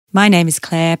My name is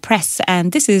Claire Press,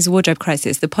 and this is Wardrobe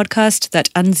Crisis, the podcast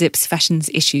that unzips fashion's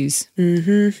issues.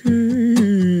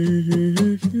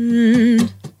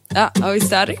 Are we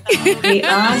starting? We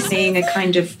are seeing a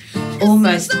kind of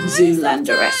almost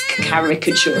Zoolander-esque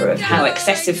caricature of how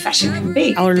excessive fashion can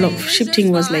be. Our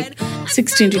shifting was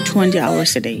 16 to 20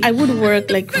 hours a day. I would work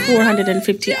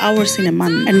 450 hours in a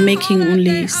month and making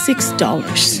only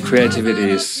 $6. Creativity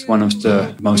is one of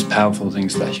the most powerful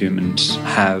things that humans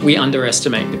have. We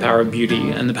underestimate the power of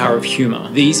beauty and the power of humour.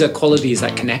 These are qualities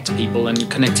that connect people, and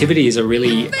connectivity is a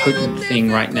really potent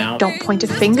thing right now. Don't point a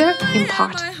finger,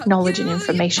 impart knowledge and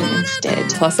information instead.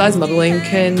 Plus size modelling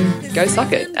can go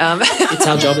suck it. It's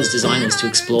our job as designers to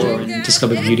explore and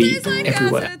discover beauty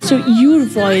everywhere. So your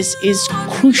voice is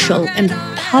crucial and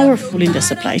powerful in the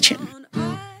supply chain.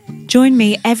 Join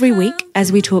me every week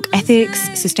as we talk ethics,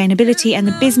 sustainability, and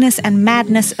the business and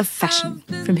madness of fashion.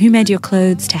 From who made your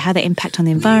clothes to how they impact on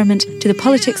the environment to the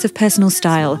politics of personal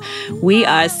style. We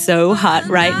are so hot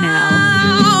right now.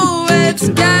 Oh, it's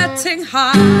getting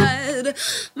hot.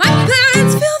 My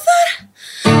parents feel that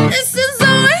this is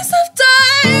a waste of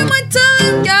time. I tell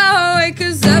them go away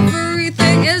 'cause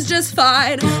everything is just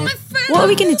fine. What are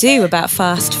we going to do about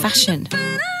fast fashion?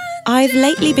 I've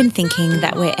lately been thinking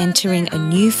that we're entering a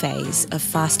new phase of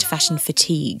fast fashion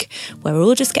fatigue, where we're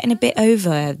all just getting a bit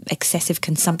over excessive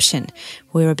consumption.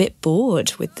 We're a bit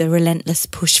bored with the relentless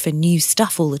push for new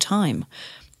stuff all the time.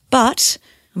 But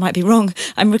I might be wrong.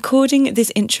 I'm recording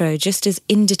this intro just as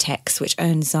Inditex, which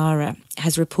owns Zara,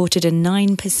 has reported a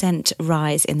 9%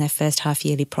 rise in their first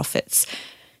half-yearly profits.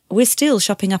 We're still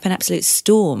shopping up an absolute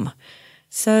storm.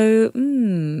 So,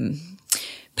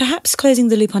 perhaps closing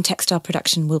the loop on textile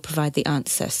production will provide the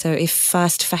answer. So if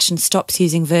fast fashion stops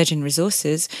using virgin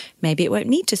resources, maybe it won't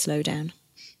need to slow down.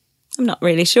 I'm not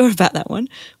really sure about that one.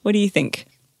 What do you think?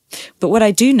 But what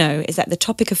I do know is that the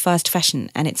topic of fast fashion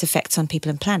and its effects on people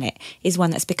and planet is one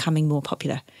that's becoming more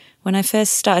popular. When I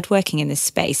first started working in this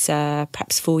space,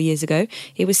 perhaps 4 years ago,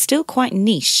 it was still quite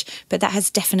niche, but that has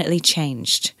definitely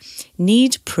changed.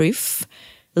 Need proof?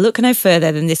 Look no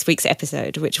further than this week's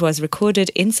episode, which was recorded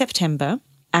in September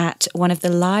at one of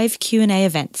the live Q&A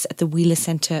events at the Wheeler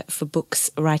Centre for Books,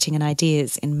 Writing and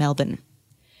Ideas in Melbourne.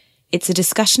 It's a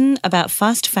discussion about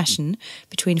fast fashion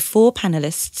between 4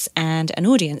 panellists and an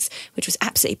audience, which was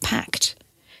absolutely packed.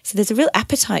 So there's a real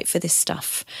appetite for this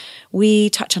stuff. We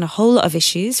touch on a whole lot of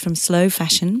issues, from slow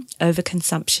fashion,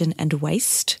 overconsumption and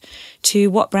waste, to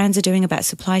what brands are doing about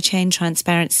supply chain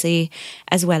transparency,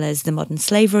 as well as the Modern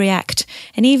Slavery Act,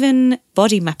 and even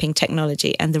body mapping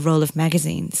technology and the role of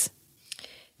magazines.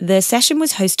 The session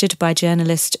was hosted by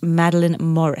journalist Madeline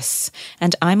Morris,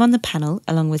 and I'm on the panel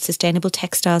along with sustainable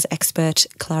textiles expert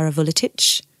Clara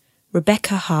Vuletic,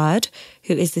 Rebecca Hard,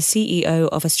 who is the CEO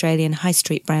of Australian high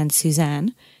street brand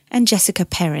Suzanne, and Jessica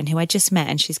Perrin, who I just met,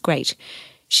 and she's great.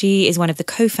 She is one of the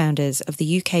co-founders of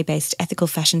the UK-based ethical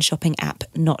fashion shopping app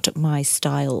Not My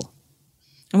Style.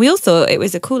 And we all thought it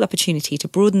was a cool opportunity to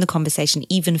broaden the conversation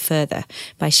even further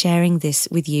by sharing this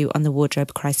with you on the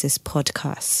Wardrobe Crisis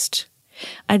podcast.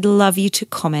 I'd love you to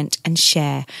comment and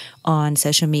share on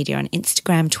social media, on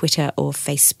Instagram, Twitter or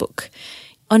Facebook.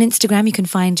 On Instagram, you can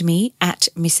find me at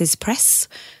Mrs. Press,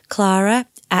 Clara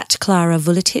at Clara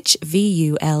Vuletic,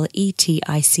 Vuletich,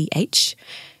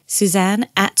 Suzanne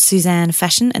at Suzanne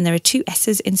Fashion, and there are 2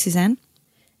 S's in Suzanne.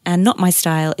 And Not My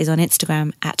Style is on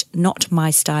Instagram at Not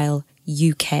My Style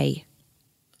UK.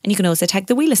 And you can also tag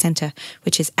the Wheeler Centre,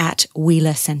 which is at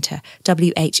Wheeler Centre,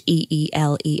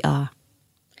 WHEELER.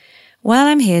 While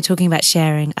I'm here talking about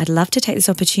sharing, I'd love to take this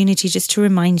opportunity just to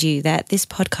remind you that this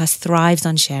podcast thrives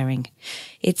on sharing.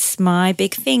 It's my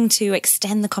big thing to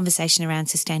extend the conversation around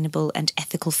sustainable and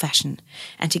ethical fashion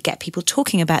and to get people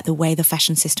talking about the way the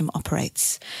fashion system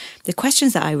operates. The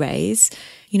questions that I raise,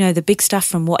 the big stuff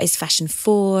from what is fashion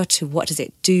for to what does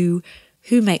it do,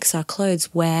 who makes our clothes,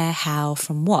 where, how,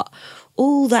 from what.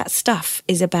 All that stuff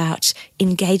is about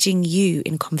engaging you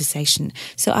in conversation.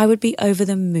 So I would be over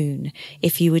the moon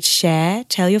if you would share,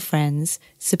 tell your friends,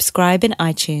 subscribe in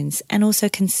iTunes, and also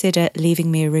consider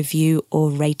leaving me a review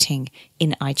or rating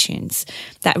in iTunes.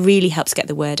 That really helps get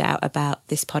the word out about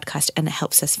this podcast and it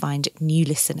helps us find new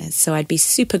listeners. So I'd be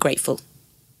super grateful.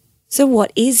 So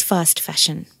what is fast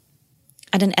fashion?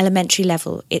 At an elementary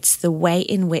level, it's the way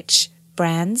in which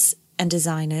brands and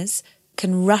designers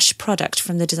can rush product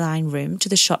from the design room to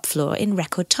the shop floor in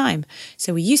record time.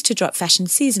 So we used to drop fashion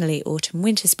seasonally, autumn,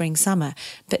 winter, spring, summer,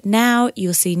 but now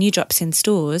you'll see new drops in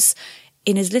stores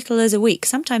in as little as a week,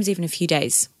 sometimes even a few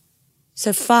days.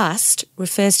 So fast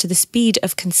refers to the speed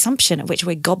of consumption at which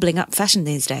we're gobbling up fashion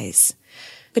these days.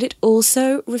 But it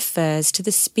also refers to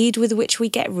the speed with which we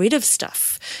get rid of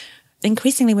stuff.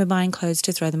 increasingly we're buying clothes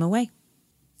to throw them away.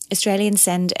 Australians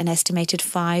send an estimated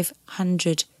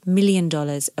 $500 million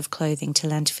of clothing to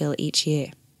landfill each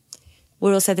year.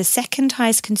 We're also the second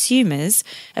highest consumers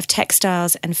of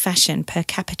textiles and fashion per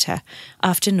capita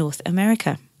after North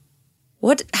America.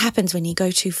 What happens when you go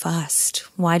too fast?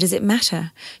 Why does it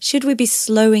matter? Should we be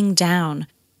slowing down?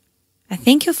 I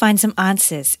think you'll find some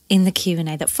answers in the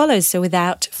Q&A that follows. So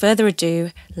without further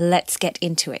ado, let's get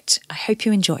into it. I hope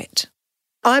you enjoy it.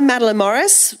 I'm Madeline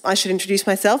Morris. I should introduce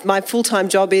myself. My full-time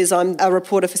job is I'm a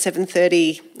reporter for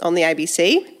 7:30 on the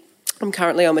ABC. I'm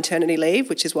currently on maternity leave,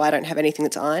 which is why I don't have anything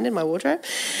that's ironed in my wardrobe.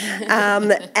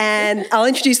 And I'll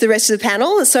introduce the rest of the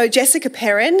panel. So Jessica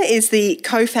Perrin is the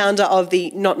co-founder of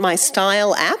the Not My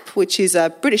Style app, which is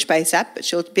a British-based app, but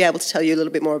she'll be able to tell you a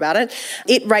little bit more about it.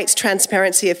 It rates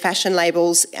transparency of fashion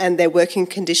labels and their working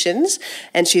conditions,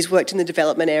 and she's worked in the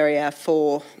development area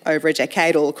for over a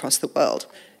decade all across the world.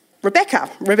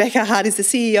 Rebecca Hart is the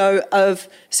CEO of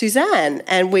Suzanne,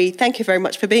 and we thank you very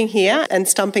much for being here and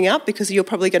stumping up because you're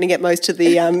probably going to get most of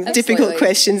the difficult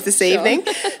questions this evening.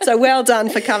 So well done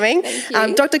for coming.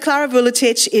 Dr. Klara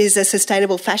Vuletic is a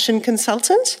sustainable fashion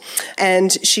consultant,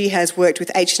 and she has worked with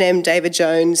H&M, David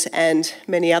Jones and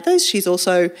many others. She's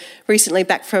also recently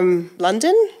back from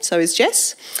London, so is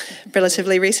Jess,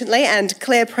 relatively recently, and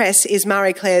Claire Press is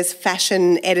Marie Claire's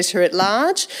fashion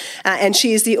editor-at-large, and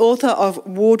she is the author of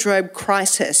Wardrobe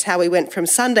Crisis, How We Went from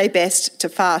Sunday Best to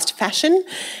Fast Fashion,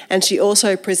 and she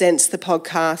also presents the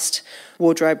podcast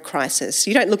Wardrobe Crisis.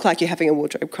 You don't look like you're having a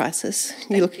wardrobe crisis.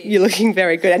 You're looking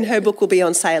very good, and her book will be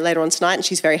on sale later on tonight, and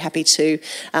she's very happy to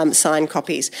sign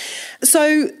copies.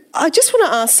 So I just want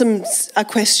to ask a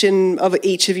question of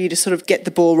each of you to sort of get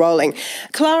the ball rolling.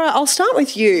 Klara, I'll start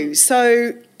with you.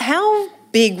 So how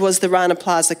big was the Rana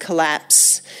Plaza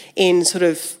collapse in sort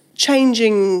of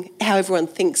changing how everyone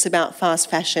thinks about fast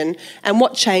fashion, and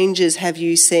what changes have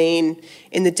you seen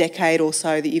in the decade or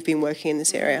so that you've been working in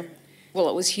this area? Well,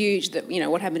 it was huge that,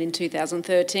 what happened in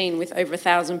 2013 with over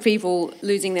 1,000 people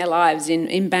losing their lives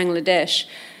in Bangladesh.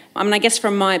 I mean, I guess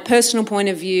from my personal point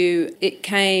of view, it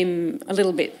came a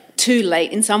little bit too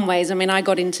late in some ways. I mean, I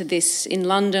got into this in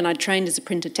London. I trained as a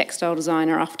printed textile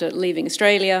designer after leaving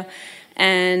Australia.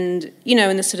 And,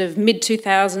 in the sort of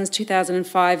mid-2000s,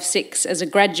 2005, 6, as a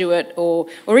graduate, or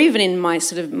even in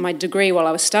my degree while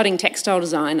I was studying textile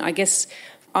design, I guess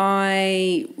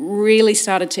I really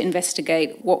started to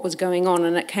investigate what was going on,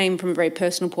 and it came from a very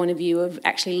personal point of view of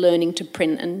actually learning to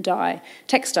print and dye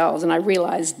textiles, and I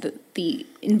realised that the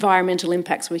environmental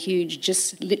impacts were huge.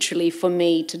 Just literally for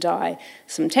me to dye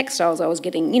some textiles, I was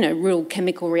getting, real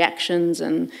chemical reactions,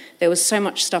 and there was so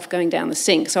much stuff going down the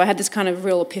sink. So I had this kind of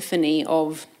real epiphany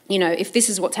of, if this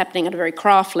is what's happening at a very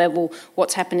craft level,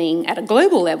 what's happening at a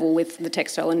global level with the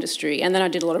textile industry. And then I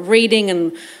did a lot of reading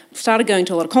and started going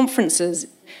to a lot of conferences.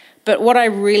 But what I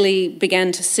really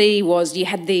began to see was you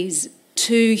had these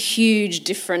two huge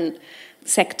different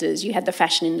sectors. You had the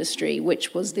fashion industry,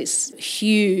 which was this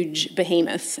huge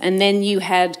behemoth. And then you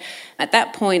had, at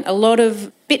that point, a lot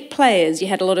of bit players. You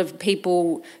had a lot of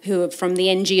people who were from the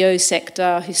NGO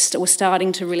sector who were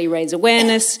starting to really raise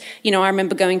awareness. I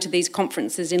remember going to these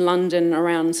conferences in London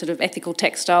around sort of ethical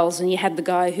textiles, and you had the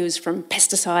guy who was from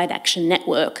Pesticide Action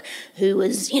Network, who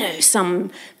was,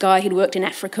 some guy who'd worked in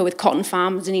Africa with cotton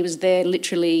farmers, and he was there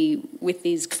literally with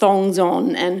these thongs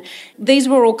on. And these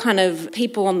were all kind of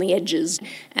people on the edges.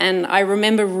 And I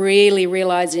remember really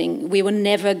realising we were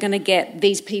never going to get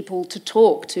these people to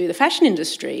talk to the fashion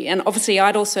industry. And obviously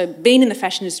I'd also been in the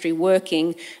fashion industry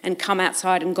working and come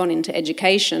outside and gone into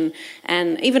education,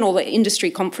 and even all the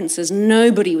industry conferences,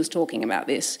 nobody was talking about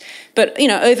this. But,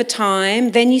 over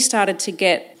time, then you started to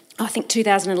get, I think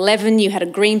 2011, you had a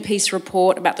Greenpeace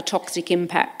report about the toxic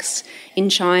impacts in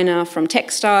China from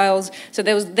textiles. So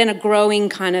there was then a growing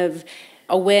kind of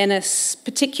awareness,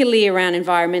 particularly around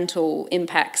environmental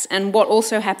impacts. And what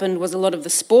also happened was a lot of the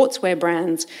sportswear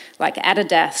brands like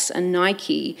Adidas and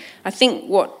Nike, I think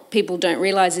what people don't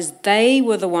realise is they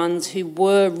were the ones who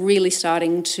were really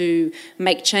starting to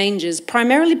make changes,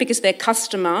 primarily because their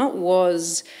customer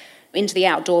was into the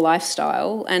outdoor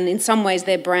lifestyle, and in some ways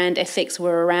their brand ethics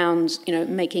were around,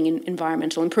 making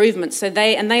environmental improvements. So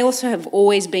they also have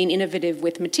always been innovative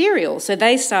with materials. So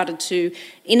they started to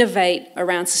innovate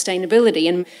around sustainability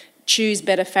and choose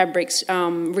better fabrics,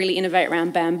 really innovate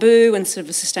around bamboo and sort of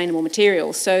a sustainable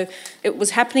materials. So it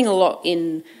was happening a lot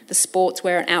in the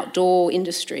sportswear and outdoor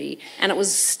industry, and it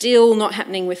was still not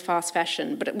happening with fast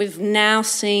fashion. But we've now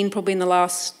seen probably in the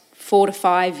last 4 to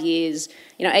 5 years,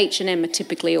 H&M are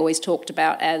typically always talked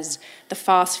about as the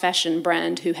fast fashion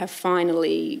brand who have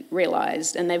finally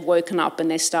realised, and they've woken up and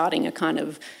they're starting a kind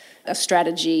of a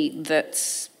strategy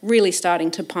that's really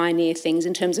starting to pioneer things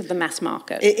in terms of the mass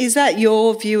market. Is that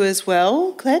your view as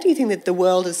well, Claire? Do you think that the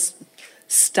world is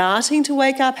starting to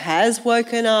wake up, has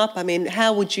woken up? I mean,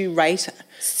 how would you rate it?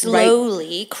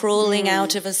 Slowly crawling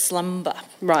out of a slumber.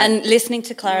 Right. And listening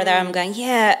to Clara there, I'm going,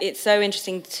 yeah, it's so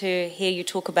interesting to hear you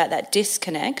talk about that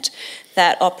disconnect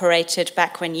that operated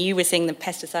back when you were seeing the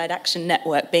Pesticide Action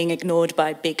Network being ignored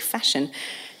by big fashion.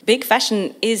 Big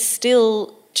fashion is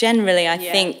still generally, I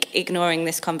think, ignoring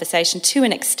this conversation to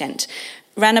an extent.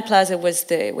 Rana Plaza was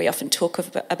we often talk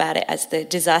about it as the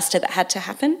disaster that had to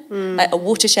happen, a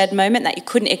watershed moment that you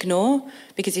couldn't ignore,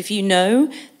 because if you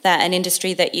know that an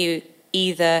industry that you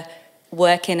either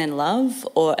work in and love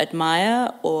or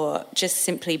admire or just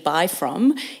simply buy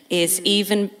from is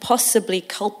even possibly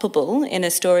culpable in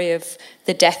a story of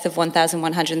the death of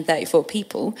 1,134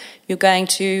 people, you're going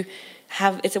to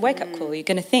it's a wake-up call, you're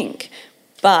going to think.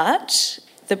 But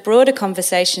the broader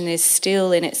conversation is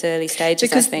still in its early stages,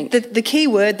 because I think. The key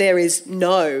word there is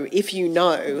know, if you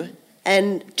know.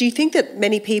 And do you think that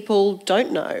many people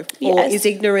don't know? Or is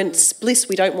ignorance bliss,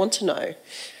 we don't want to know?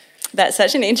 That's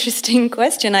such an interesting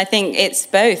question. I think it's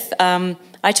both.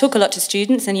 I talk a lot to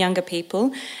students and younger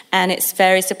people, and it's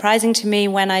very surprising to me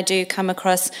when I do come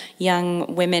across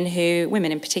young women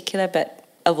in particular, but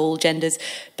of all genders,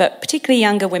 but particularly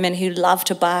younger women who love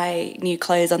to buy new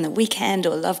clothes on the weekend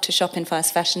or love to shop in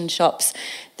fast fashion shops.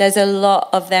 There's a lot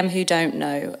of them who don't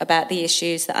know about the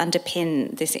issues that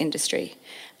underpin this industry.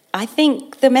 I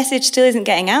think the message still isn't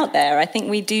getting out there. I think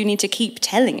we do need to keep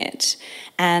telling it.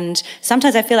 And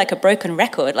sometimes I feel like a broken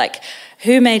record, like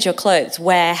who made your clothes,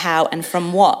 where, how, and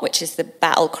from what, which is the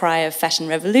battle cry of Fashion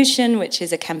Revolution, which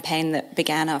is a campaign that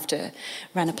began after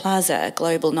Rana Plaza, a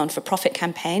global non-for-profit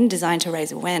campaign designed to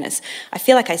raise awareness. I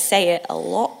feel like I say it a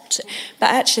lot,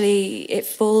 but actually it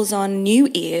falls on new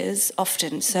ears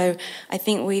often. So I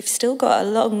think we've still got a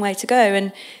long way to go.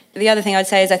 And the other thing I'd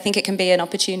say is I think it can be an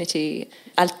opportunity.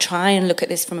 I'll try and look at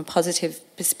this from a positive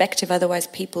perspective, otherwise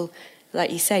people, like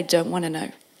you say, don't want to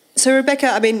know. So, Rebecca,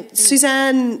 I mean,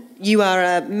 Suzanne, you are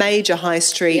a major high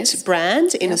street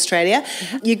brand in Australia.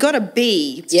 You got a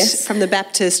B from the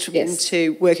Baptist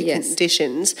into working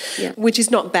conditions, which is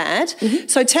not bad.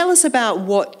 So tell us about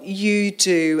what you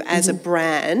do as a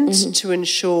brand to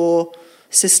ensure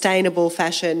sustainable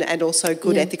fashion and also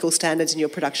good ethical standards in your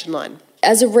production line.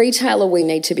 As a retailer, we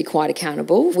need to be quite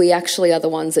accountable. We actually are the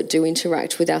ones that do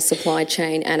interact with our supply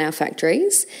chain and our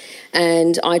factories.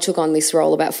 And I took on this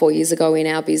role about 4 years ago in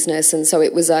our business. And so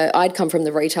it was I'd come from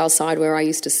the retail side where I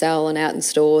used to sell and out in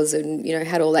stores and, you know,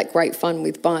 had all that great fun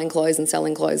with buying clothes and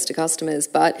selling clothes to customers.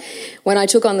 But when I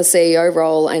took on the CEO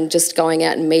role and just going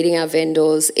out and meeting our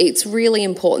vendors, it's really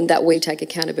important that we take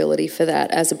accountability for that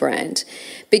as a brand.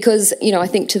 Because, you know, I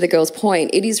think to the girl's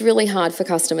point, it is really hard for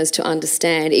customers to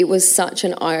understand. It was such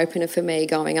an eye-opener for me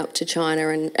going up to China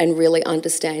and really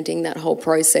understanding that whole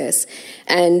process.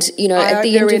 And, you know, at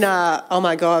the end of oh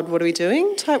my God, what are we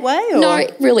doing type way? Or? No,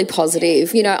 really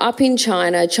positive. You know, up in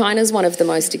China's one of the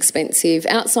most expensive,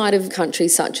 outside of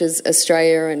countries such as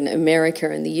Australia and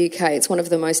America and the UK, it's one of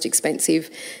the most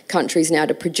expensive countries now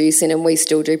to produce in, and we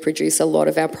still do produce a lot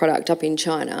of our product up in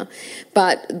China.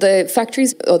 But the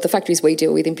factories we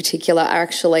deal with in particular are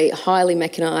actually highly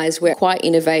mechanised. We're quite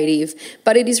innovative,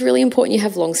 but it is really important you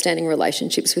have long-standing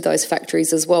relationships with those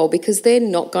factories as well, because they're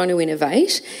not going to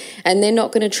innovate and they're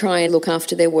not going to try and look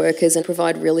after their workers and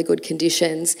provide really good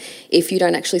conditions if you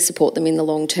don't actually support them in the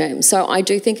long term. So I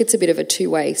do think it's a bit of a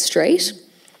two-way street.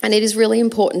 And it is really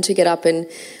important to get up and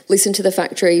listen to the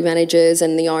factory managers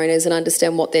and the owners and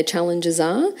understand what their challenges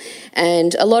are.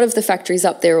 And a lot of the factories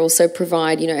up there also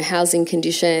provide, you know, housing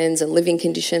conditions and living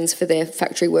conditions for their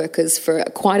factory workers for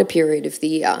quite a period of the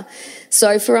year.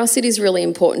 So for us, it is really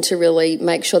important to really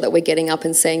make sure that we're getting up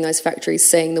and seeing those factories,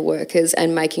 seeing the workers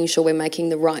and making sure we're making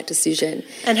the right decision.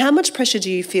 And how much pressure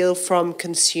do you feel from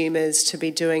consumers to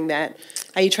be doing that?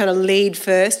 Are you trying to lead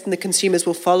first and the consumers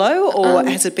will follow, or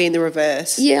has it been the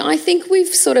reverse? Yeah, I think we've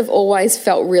sort of always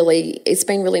felt it's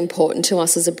been really important to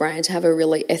us as a brand to have a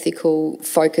really ethical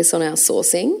focus on our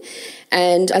sourcing.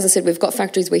 And as I said, we've got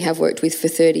factories we have worked with for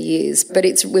 30 years, but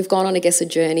we've gone on, I guess, a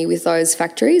journey with those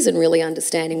factories and really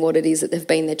understanding what it is that have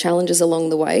been their challenges along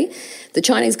the way. The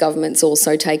Chinese government's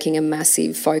also taking a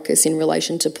massive focus in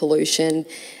relation to pollution,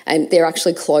 and they're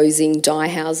actually closing dye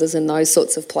houses and those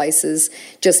sorts of places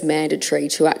just mandatory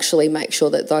to actually make sure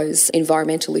that those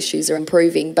environmental issues are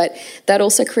improving. But that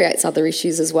also creates other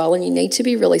issues as well, and you need to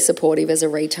be really supportive as a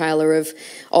retailer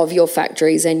of your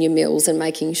factories and your mills and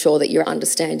making sure that you're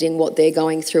understanding what they're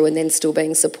going through and then still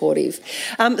being supportive.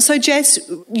 So Jess,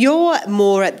 you're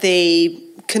more at the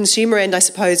consumer end, I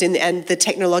suppose, and the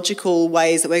technological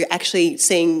ways that we're actually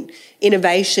seeing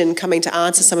innovation coming to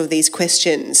answer some of these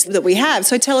questions that we have.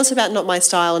 So tell us about Not My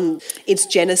Style and its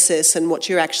genesis and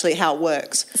how it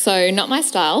works. So Not My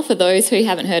Style, for those who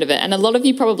haven't heard of it, and a lot of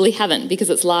you probably haven't because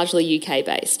it's largely UK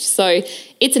based. So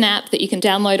it's an app that you can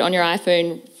download on your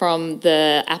iPhone from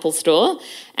the Apple Store,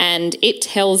 and it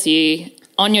tells you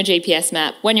on your GPS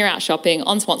map when you're out shopping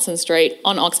on Swanston Street,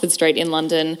 on Oxford Street in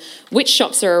London, which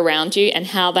shops are around you and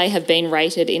how they have been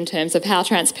rated in terms of how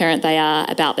transparent they are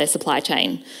about their supply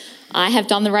chain. I have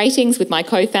done the ratings with my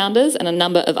co-founders and a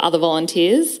number of other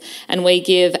volunteers, and we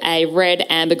give a red,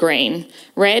 amber, green.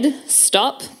 Red,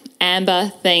 stop.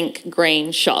 Amber, think.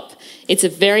 Green, shop. It's a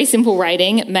very simple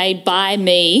rating made by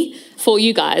me for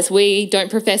you guys. We don't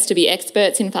profess to be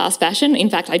experts in fast fashion. In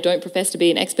fact, I don't profess to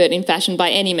be an expert in fashion by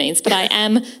any means, but I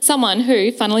am someone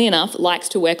who, funnily enough, likes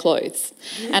to wear clothes.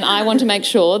 And I want to make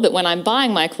sure that when I'm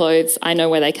buying my clothes, I know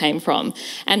where they came from.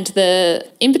 And the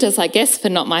impetus, I guess, for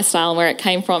Not My Style and where it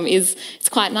came from it's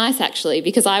quite nice, actually,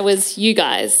 because I was you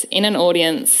guys in an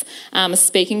audience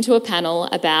speaking to a panel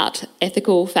about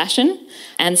ethical fashion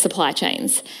and supply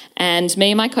chains. And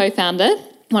me and my co-founder,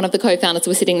 one of the co-founders,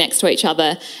 were sitting next to each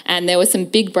other, and there were some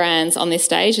big brands on this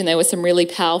stage and there were some really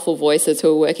powerful voices who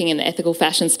were working in the ethical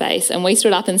fashion space. And we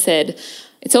stood up and said,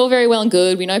 it's all very well and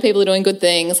good. We know people are doing good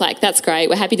things. Like, that's great.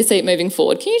 We're happy to see it moving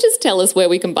forward. Can you just tell us where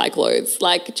we can buy clothes?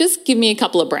 Like, just give me a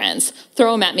couple of brands.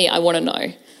 Throw them at me. I want to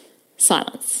know.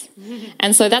 Silence.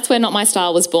 And so that's where Not My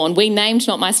Style was born. We named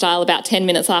Not My Style about 10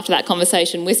 minutes after that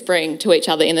conversation, whispering to each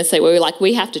other in the seat where we were like,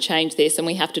 we have to change this and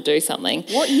we have to do something.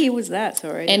 What year was that,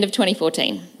 sorry? End of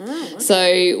 2014. Oh, okay.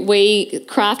 So we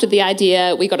crafted the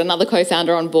idea, we got another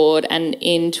co-founder on board, and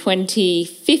in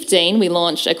 2015 we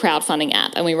launched a crowdfunding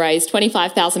app and we raised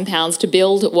 £25,000 to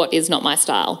build what is Not My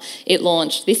Style. It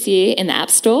launched this year in the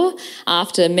App Store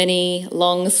after many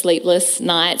long sleepless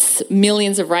nights,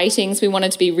 millions of ratings. We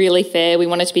wanted to be really fair, we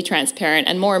wanted to be transparent,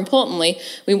 and more importantly,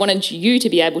 we wanted you to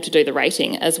be able to do the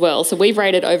rating as well. So we've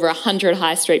rated over 100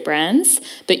 high street brands,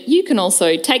 but you can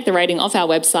also take the rating off our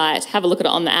website, have a look at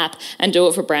it on the app, and do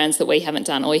it for brands that we haven't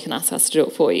done, or you can ask us to do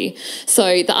it for you.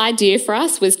 So the idea for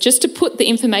us was just to put the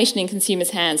information in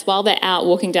consumers' hands while they're out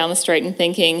walking down the street and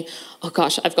thinking, oh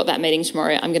gosh, I've got that meeting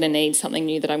tomorrow, I'm going to need something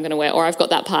new that I'm going to wear, or I've got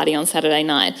that party on Saturday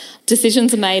night.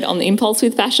 Decisions are made on the impulse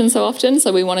with fashion so often,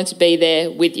 so we wanted to be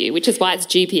there with you, which is why it's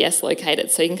GPS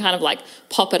located. So you can kind of like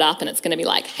pop it up and it's going to be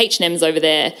like H&M's over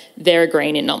there, they're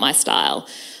green in Not My Style.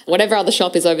 Whatever other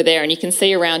shop is over there, and you can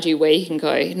see around you where you can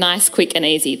go. Nice, quick and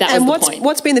easy. That was the point.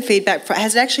 What's been the feedback?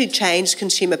 Has it actually changed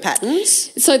consumer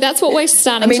patterns? So that's what we're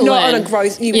starting to learn. I mean, not on a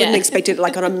growth, you wouldn't expect it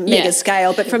like on a mega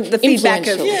scale, but from the feedback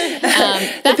of...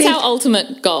 That's our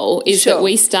ultimate goal, is that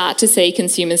we start to see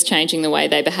consumers changing the way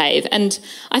they behave. And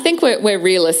I think we're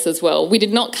realists as well. We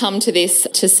did not come to this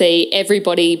to see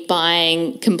everybody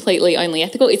buying completely only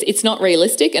ethical. It's not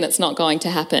realistic and it's not going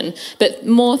to happen. But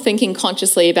more thinking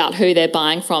consciously about who they're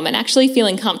buying from, and actually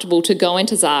feeling comfortable to go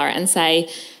into Zara and say,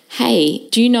 hey,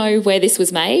 do you know where this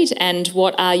was made and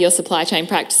what are your supply chain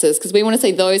practices? Because we want to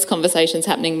see those conversations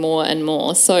happening more and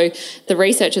more. So the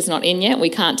research is not in yet. We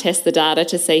can't test the data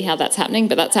to see how that's happening,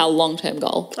 but that's our long-term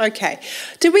goal. Okay.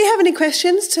 Did we have any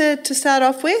questions to start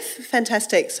off with?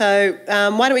 Fantastic. So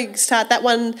why don't we start that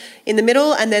one in the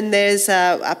middle, and then there's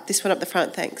this one up the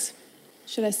front. Thanks.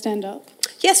 Should I stand up?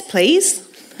 Yes, please.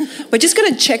 We're just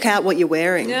going to check out what you're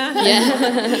wearing.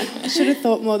 I should have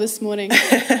thought more this morning.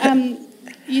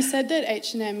 You said that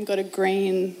H&M got a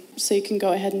green so you can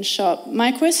go ahead and shop.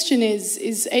 My question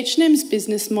is H&M's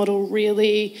business model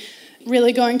really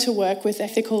going to work with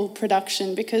ethical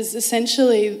production? Because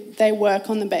essentially they work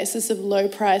on the basis of low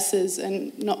prices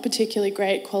and not particularly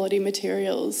great quality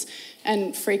materials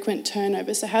and frequent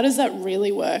turnover. So how does that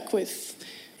really work with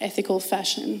ethical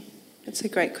fashion? That's a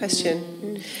great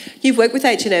question. You've worked with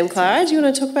H&M, Clara. Do you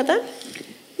want to talk about that?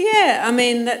 Yeah, I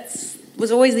mean, that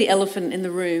was always the elephant in the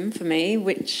room for me,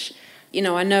 which, you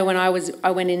know, I know when I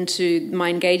went into my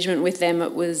engagement with them,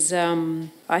 it was,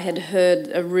 I had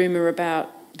heard a rumour about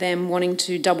them wanting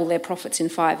to double their profits in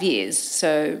 5 years.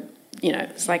 So, you know,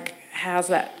 it's like, how's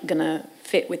that going to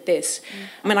fit with this?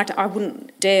 I mean, I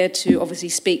wouldn't dare to obviously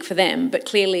speak for them, but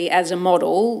clearly as a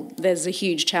model, there's a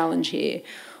huge challenge here.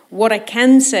 What I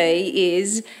can say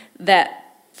is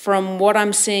that from what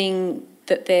I'm seeing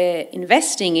that they're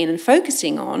investing in and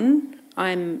focusing on,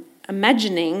 I'm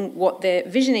imagining what they're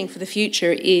visioning for the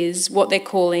future is what they're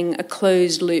calling a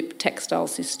closed-loop textile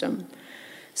system.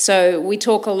 So we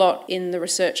talk a lot in the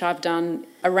research I've done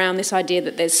around this idea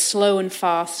that there's slow and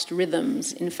fast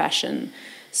rhythms in fashion.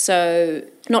 So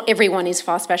not everyone is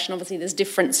fast fashion. Obviously, there's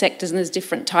different sectors and there's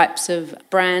different types of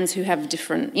brands who have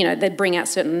different, they bring out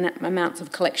certain amounts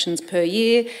of collections per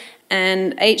year.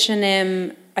 And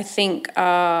H&M, I think,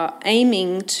 are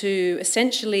aiming to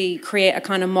essentially create a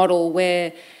kind of model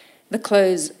where the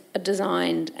clothes are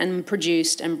designed and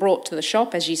produced and brought to the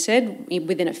shop, as you said,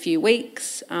 within a few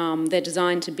weeks. They're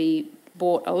designed to be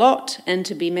bought a lot and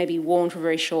to be maybe worn for a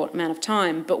very short amount of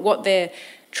time. But what they're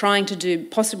trying to do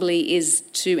possibly is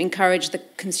to encourage the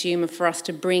consumer for us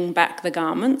to bring back the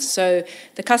garments. So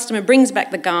the customer brings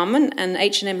back the garment, and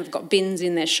H&M have got bins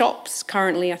in their shops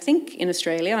currently, I think, in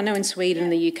Australia. I know in Sweden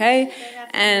and the UK.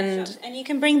 And you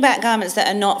can bring back garments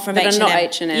that are not from H&M. That are not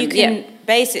H&M. You can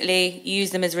basically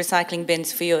use them as recycling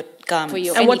bins for your garments.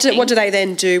 And what do they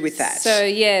then do with that? So,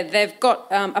 they've got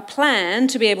a plan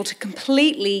to be able to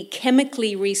completely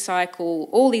chemically recycle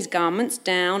all these garments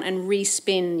down and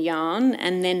respin yarn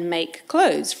and then make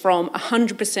clothes from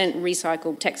 100%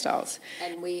 recycled textiles.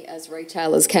 And we as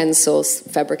retailers can source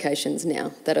fabrications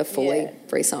now that are fully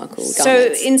recycled garments.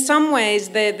 So in some ways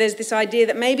there's this idea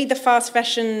that maybe the fast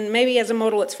fashion, maybe as a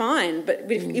model it's fine, but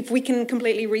if we can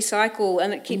completely recycle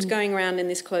and it keeps going around in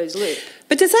this closed loop.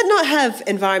 But does that not have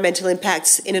environmental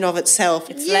impacts in and of itself?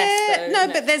 It's less,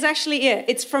 though. But there's actually,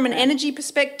 it's from an energy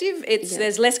perspective,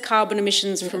 there's less carbon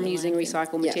emissions from using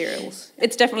recycled materials.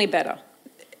 It's definitely better.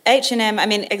 H&M, I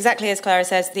mean, exactly as Clara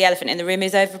says, the elephant in the room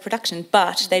is overproduction,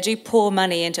 but they do pour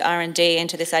money into R&D,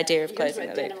 into this idea of closing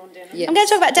the loop. Yes. I'm going to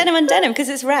talk about denim on denim because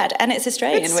it's rad and it's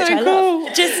Australian, which I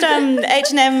love. Just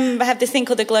H&M have this thing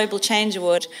called the Global Change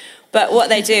Award, but what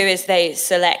they do is they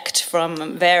select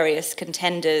from various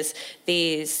contenders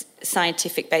these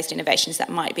scientific-based innovations that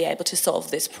might be able to solve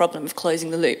this problem of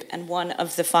closing the loop. And one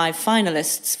of the 5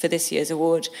 finalists for this year's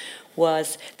award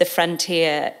was the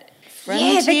Frontier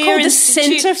they're called the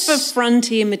Centre for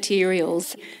Frontier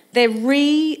Materials. They're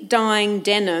re-dyeing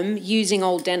denim using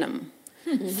old denim.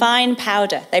 Fine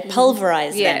powder. They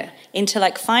pulverise them into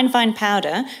fine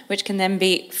powder, which can then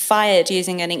be fired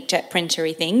using an inkjet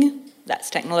printery thing.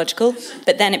 That's technological.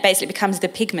 But then it basically becomes the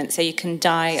pigment, so you can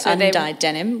dye undyed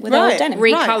denim with old denim.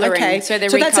 Recolouring. Okay. So they're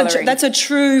recolouring. That's a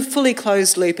true, fully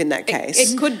closed loop in that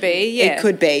case. It could be, yeah. It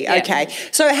could be, okay.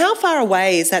 So how far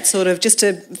away is that sort of, just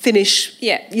to finish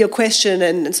your question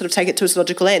and sort of take it to its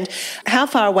logical end, how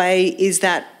far away is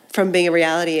that from being a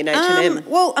reality in H&M?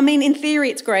 Well, I mean, in theory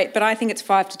it's great, but I think it's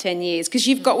 5 to 10 years because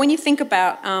you've got, when you think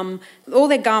about all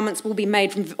their garments will be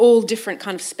made from all different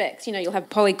kind of specs. You'll have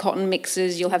poly-cotton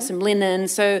mixes, you'll have some linen,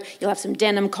 so you'll have some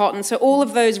denim cotton. So all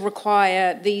of those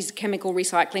require these chemical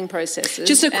recycling processes.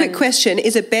 Just a quick question.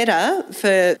 Is it better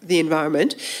for the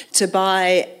environment to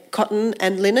buy cotton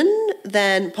and linen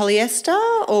than polyester,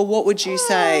 or what would you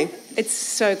say? It's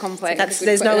so complex.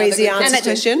 There's no easy answer to the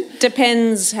question.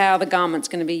 Depends how the garment's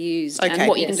going to be used and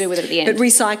what you can do with it at the end. But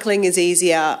recycling is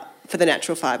easier for the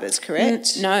natural fibres,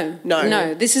 correct?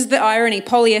 No. This is the irony.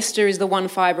 Polyester is the one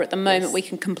fibre at the moment we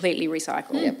can completely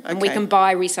recycle. And we can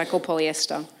buy recycled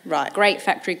polyester. Right. Great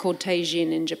factory called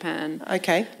Teijin in Japan.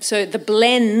 Okay. So the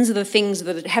blends are the things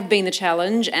that have been the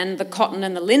challenge, and the cotton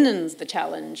and the linen's the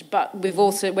challenge. But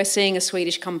we're seeing a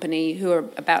Swedish company who are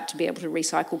about to be able to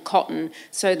recycle cotton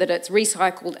so that it's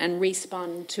recycled and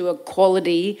respun to a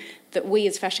quality that we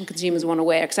as fashion consumers want to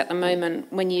wear, because at the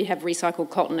moment when you have recycled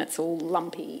cotton it's all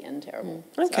lumpy and terrible.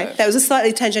 Okay, that was a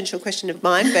slightly tangential question of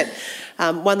mine, but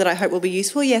one that I hope will be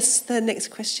useful. Yes, the next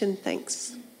question,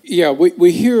 thanks. Yeah,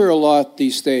 we hear a lot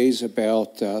these days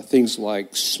about things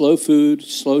like slow food,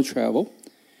 slow travel.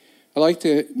 I'd like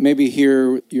to maybe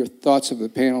hear your thoughts of the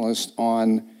panelists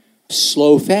on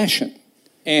slow fashion.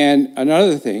 And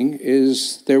another thing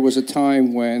is there was a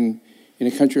time when in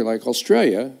a country like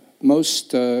Australia, most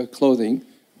clothing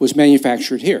was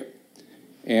manufactured here.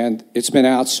 And it's been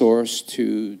outsourced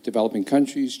to developing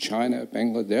countries, China,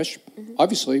 Bangladesh,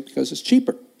 obviously because it's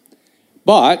cheaper.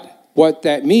 But what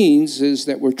that means is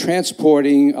that we're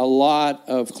transporting a lot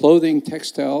of clothing,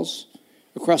 textiles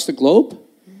across the globe,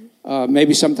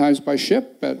 maybe sometimes by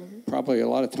ship, but probably a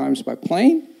lot of times by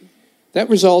plane. That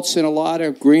results in a lot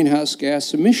of greenhouse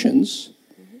gas emissions.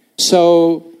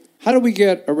 So how do we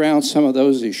get around some of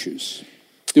those issues?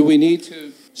 Do we need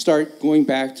to start going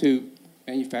back to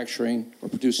manufacturing or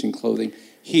producing clothing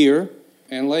here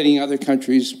and letting other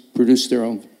countries produce their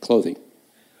own clothing?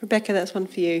 Rebecca, that's one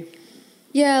for you.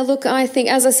 Yeah, look, I think,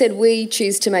 as I said, we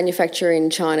choose to manufacture in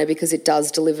China because it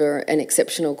does deliver an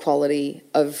exceptional quality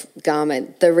of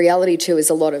garment. The reality, too, is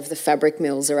a lot of the fabric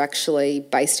mills are actually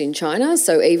based in China.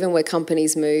 So even where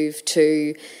companies move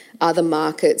to other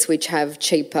markets which have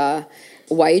cheaper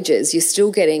wages, you're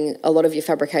still getting a lot of your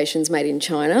fabrications made in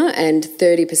China, and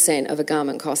 30% of a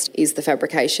garment cost is the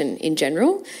fabrication in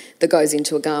general that goes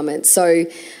into a garment. So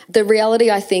the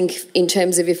reality, I think, in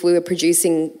terms of if we were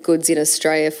producing goods in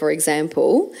Australia, for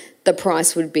example, the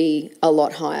price would be a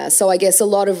lot higher. So I guess a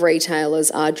lot of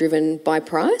retailers are driven by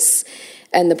price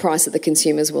and the price that the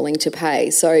consumer is willing to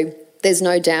pay. So there's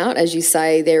no doubt, as you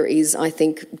say, there is, I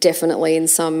think, definitely in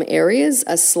some areas,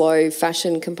 a slow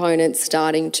fashion component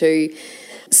starting to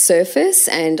surface.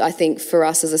 And I think for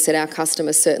us, as I said, our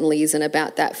customer certainly isn't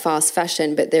about that fast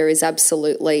fashion, but there is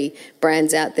absolutely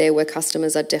brands out there where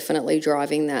customers are definitely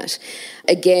driving that.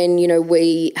 Again, you know,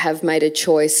 we have made a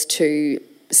choice to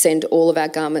send all of our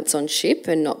garments on ship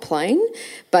and not plane.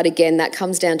 But again, that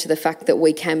comes down to the fact that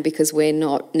we can, because we're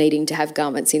not needing to have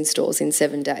garments in stores in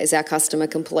 7 days. Our customer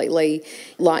completely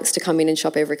likes to come in and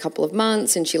shop every couple of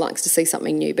months, and she likes to see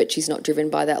something new, but she's not driven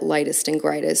by that latest and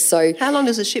greatest. So how long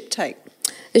does a ship take?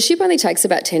 The ship only takes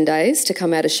about 10 days to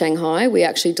come out of Shanghai. We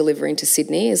actually deliver into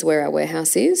Sydney is where our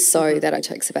warehouse is, so that only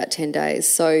takes about 10 days.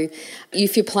 So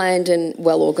if you're planned and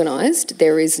well organised,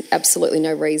 there is absolutely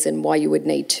no reason why you would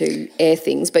need to air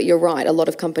things. But you're right, a lot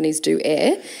of companies do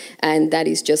air, and that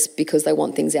is just because they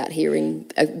want things out here in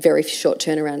a very short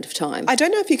turnaround of time. I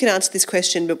don't know if you can answer this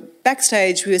question, but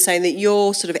backstage we were saying that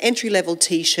your sort of entry-level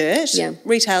T-shirt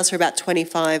retails for about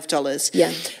 $25.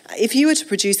 Yeah. If you were to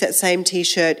produce that same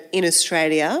T-shirt in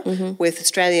Australia with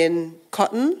Australian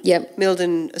cotton, milled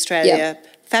in Australia,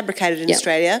 fabricated in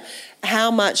Australia,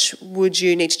 how much would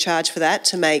you need to charge for that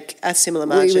to make a similar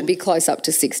margin? We would be close up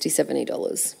to $60,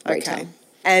 $70 retail. Okay.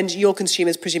 And your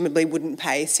consumers presumably wouldn't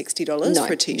pay $60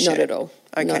 for a T-shirt? Not at all.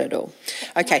 Okay. Not at all.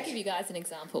 Okay. I'll give you guys an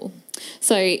example.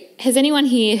 So has anyone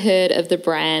here heard of the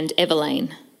brand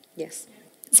Everlane? Yes.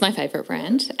 It's my favourite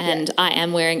brand, and I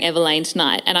am wearing Everlane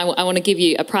tonight. And I want to give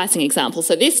you a pricing example.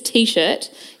 So this T-shirt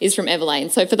is from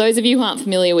Everlane. So for those of you who aren't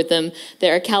familiar with them,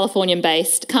 they're a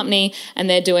Californian-based company, and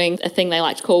they're doing a thing they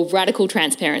like to call radical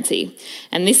transparency.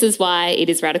 And this is why it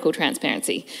is radical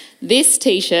transparency. This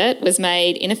T-shirt was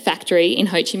made in a factory in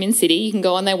Ho Chi Minh City. You can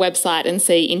go on their website and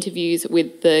see interviews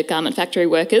with the garment factory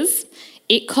workers.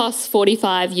 It costs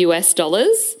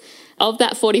 $45. Of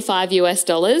that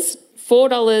 $45,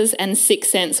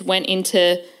 $4.06 went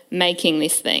into making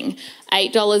this thing.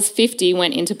 $8.50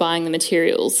 went into buying the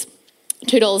materials.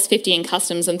 $2.50 in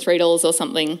customs and $3 or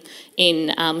something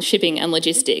in shipping and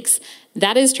logistics.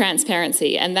 That is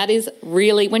transparency, and that is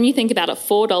really, when you think about it,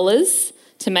 $4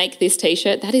 to make this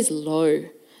T-shirt, that is low.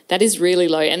 That is really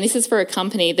low. And this is for a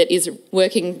company that is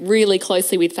working really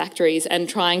closely with factories and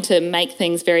trying to make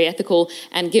things very ethical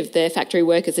and give their factory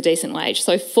workers a decent wage.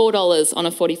 So $4 on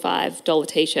a $45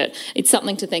 T-shirt. It's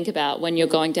something to think about when you're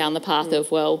going down the path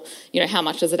of, well, you know, how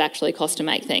much does it actually cost to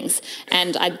make things?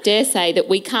 And I dare say that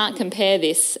we can't compare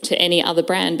this to any other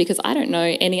brand, because I don't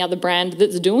know any other brand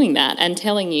that's doing that and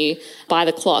telling you by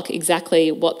the clock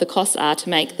exactly what the costs are to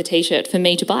make the T-shirt for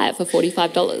me to buy it for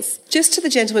 $45. Just to the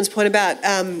gentleman's point about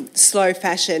slow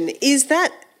fashion, is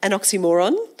that an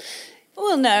oxymoron?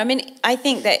 Well, no. I mean, I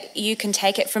think that you can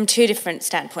take it from two different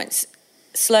standpoints.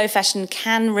 Slow fashion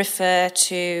can refer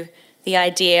to the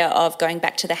idea of going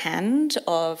back to the hand,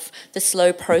 of the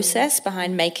slow process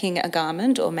behind making a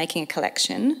garment or making a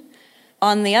collection.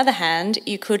 On the other hand,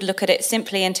 you could look at it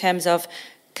simply in terms of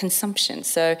consumption.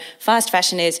 So fast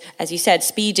fashion is, as you said,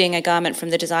 speeding a garment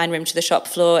from the design room to the shop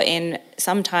floor in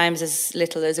sometimes as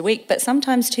little as a week, but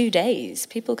sometimes 2 days.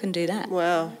 People can do that.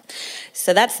 Wow.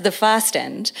 So that's the fast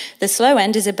end. The slow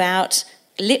end is about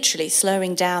literally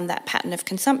slowing down that pattern of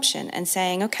consumption and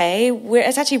saying, okay,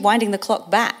 it's actually winding the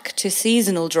clock back to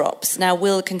seasonal drops. Now,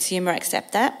 will the consumer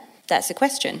accept that? That's a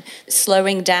question.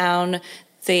 Slowing down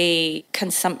the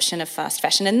consumption of fast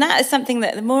fashion. And that is something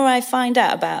that the more I find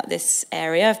out about this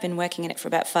area, I've been working in it for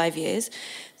about 5 years,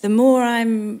 the more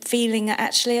I'm feeling that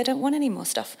actually I don't want any more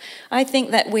stuff. I think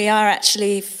that we are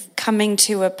actually coming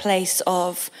to a place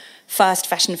of fast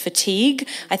fashion fatigue.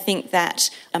 I think that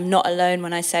I'm not alone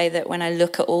when I say that when I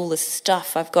look at all the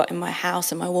stuff I've got in my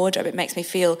house and my wardrobe, it makes me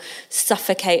feel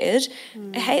suffocated.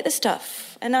 I hate the stuff.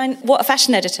 And what a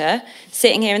fashion editor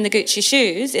sitting here in the Gucci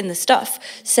shoes, in the stuff,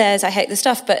 says I hate the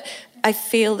stuff, but I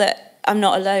feel that I'm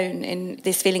not alone in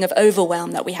this feeling of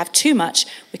overwhelm, that we have too much,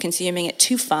 we're consuming it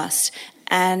too fast,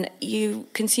 and you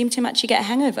consume too much, you get a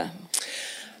hangover.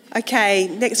 Okay,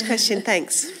 next question,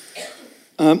 thanks.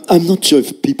 I'm not sure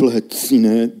if people had seen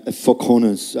a Four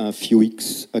Corners a few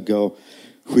weeks ago,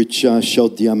 which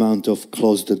showed the amount of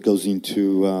clothes that goes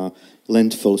into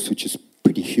landfills, which is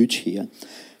pretty huge here.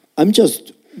 I'm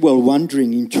just,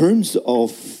 wondering in terms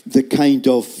of the kind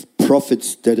of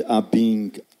profits that are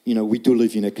being, we do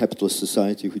live in a capitalist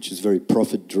society which is very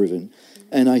profit-driven,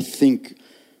 And I think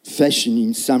fashion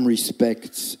in some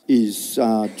respects is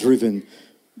driven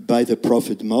by the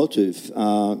profit motive.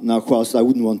 Now, of course, I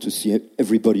wouldn't want to see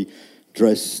everybody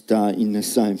dressed in the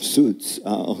same suits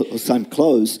or same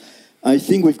clothes. I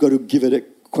think we've got to give it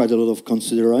quite a lot of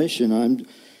consideration.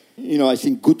 I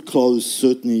think good clothes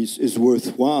certainly is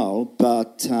worthwhile,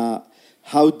 but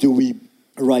how do we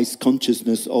raise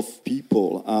consciousness of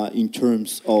people in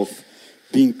terms of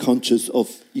being conscious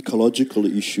of ecological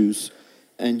issues?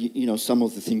 And, some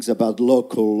of the things about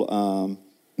local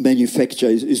manufacture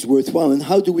is worthwhile. And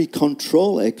how do we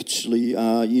control, actually,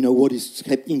 what is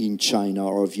happening in China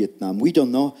or Vietnam? We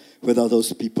don't know whether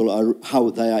those people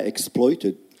how they are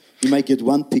exploited. You may get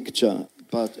one picture,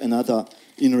 but another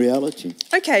in reality.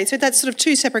 Okay, so that's sort of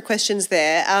two separate questions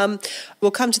there.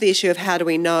 We'll come to the issue of how do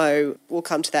we know. We'll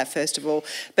come to that first of all.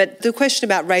 But the question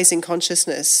about raising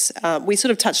consciousness, we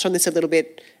sort of touched on this a little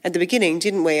bit at the beginning,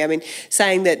 didn't we? I mean,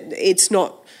 saying that it's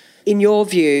not, in your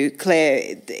view,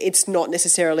 Claire, it's not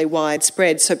necessarily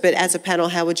widespread. So, but as a panel,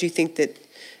 how would you think that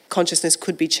consciousness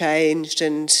could be changed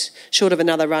and short of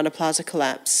another Rana Plaza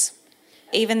collapse?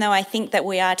 Even though I think that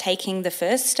we are taking the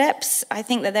first steps, I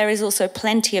think that there is also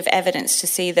plenty of evidence to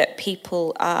see that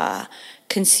people are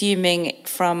consuming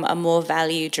from a more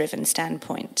value-driven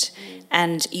standpoint.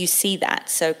 And you see that.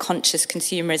 So conscious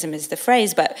consumerism is the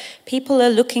phrase, but people are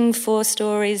looking for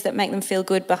stories that make them feel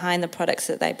good behind the products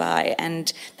that they buy,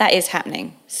 and that is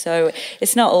happening. So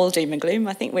it's not all doom and gloom.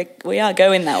 I think we are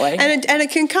going that way. And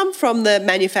it can come from the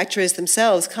manufacturers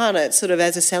themselves, can't it, sort of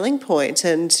as a selling point,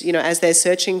 and, as they're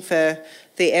searching for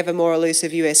the ever more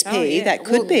elusive USP, that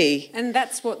could be. And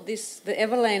that's what the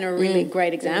Everlane are a really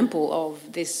great example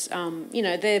of this.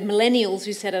 They're millennials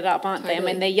who set it up, aren't they? I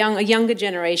mean, they're a younger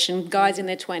generation, guys in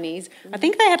their 20s. I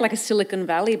think they had like a Silicon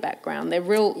Valley background. They're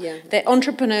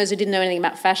entrepreneurs who didn't know anything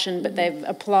about fashion, but they've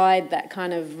applied that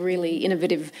kind of really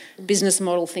innovative business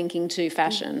model thinking to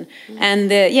fashion.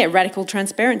 And radical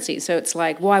transparency. So it's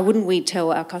like, why wouldn't we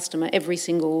tell our customer every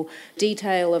single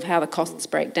detail of how the costs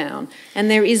break down? And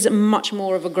there is much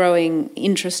more of a growing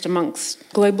interest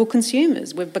amongst global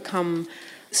consumers. We've become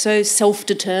so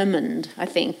self-determined, I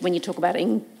think, when you talk about it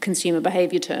in consumer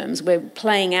behaviour terms. We're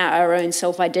playing out our own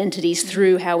self-identities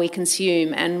through how we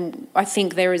consume, and I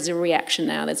think there is a reaction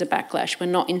now, there's a backlash. We're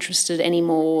not interested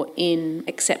anymore in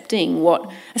accepting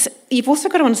what... You've also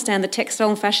got to understand the textile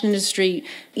and fashion industry,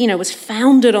 was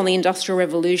founded on the Industrial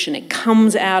Revolution. It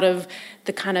comes out of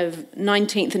the kind of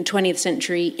 19th and 20th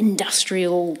century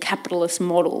industrial capitalist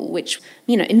model, which,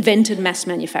 invented mass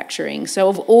manufacturing. So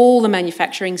of all the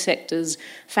manufacturing sectors,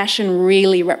 fashion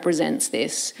really represents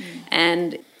this.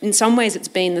 And in some ways it's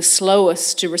been the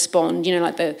slowest to respond,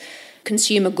 like the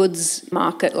consumer goods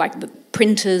market, like the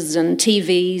printers and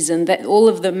TVs, and that all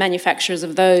of the manufacturers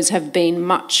of those have been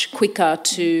much quicker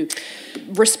to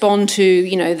respond to,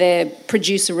 their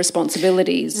producer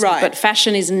responsibilities. Right. But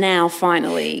fashion is now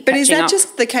finally But is that up.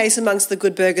 just the case amongst the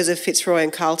good burgers of Fitzroy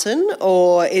and Carlton,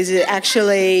 or is it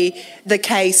actually the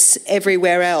case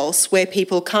everywhere else where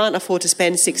people can't afford to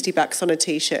spend $60 on a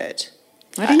T-shirt?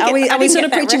 Are we sort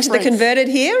of preaching to the converted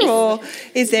here, or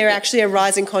is there actually a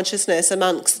rising consciousness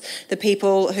amongst the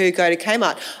people who go to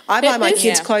Kmart? I buy my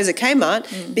kids' clothes at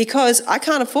Kmart because I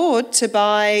can't afford to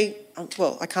buy...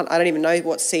 Well, I don't even know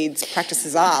what Seed's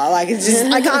practices are. Like, it's just,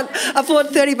 I can't afford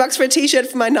 $30 for a T-shirt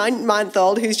for my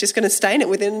 9-month-old who's just going to stain it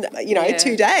within,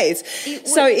 2 days.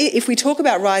 So if we talk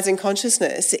about rising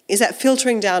consciousness, is that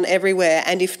filtering down everywhere?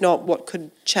 And if not, what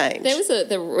could change? There was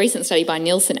the recent study by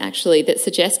Nielsen, actually, that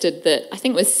suggested that I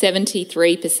think it was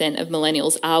 73% of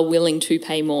millennials are willing to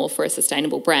pay more for a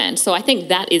sustainable brand. So I think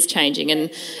that is changing.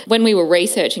 And when we were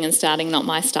researching and starting Not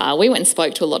My Style, we went and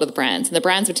spoke to a lot of the brands, and the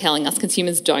brands were telling us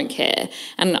consumers don't care.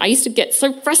 And I used to get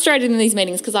so frustrated in these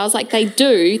meetings because I was like, they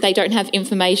don't have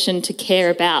information to care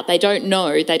about. They don't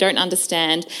know, they don't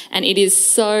understand. And it is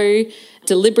so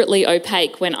deliberately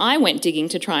opaque when I went digging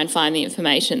to try and find the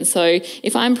information. So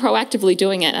if I'm proactively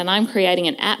doing it and I'm creating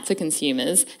an app for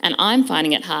consumers and I'm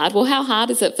finding it hard, well, how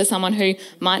hard is it for someone who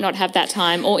might not have that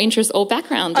time or interest or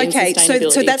background in sustainability? Okay,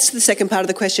 so that's the second part of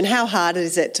the question. How hard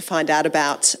is it to find out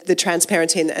about the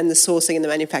transparency and the sourcing and the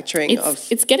manufacturing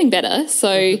It's getting better. So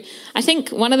I think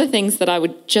one of the things that I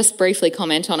would just briefly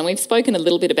comment on, and we've spoken a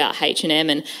little bit about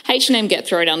H&M, and H&M get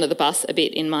thrown under the bus a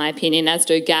bit, in my opinion, as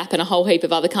do Gap and a whole heap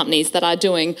of other companies that are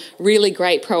doing really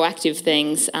great proactive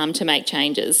things to make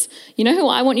changes. You know who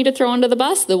I want you to throw under the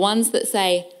bus? The ones that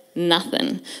say,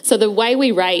 Nothing. So the way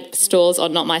we rate stores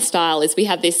on Not My Style is we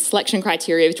have this selection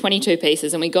criteria of 22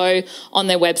 pieces and we go on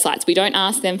their websites. We don't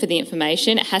ask them for the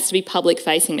information. It has to be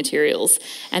public-facing materials.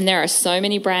 And there are so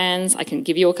many brands. I can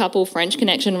give you a couple. French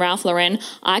Connection, Ralph Lauren.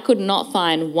 I could not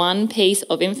find one piece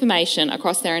of information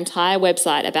across their entire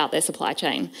website about their supply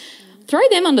chain. Throw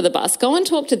them under the bus. Go and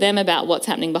talk to them about what's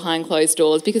happening behind closed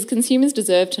doors because consumers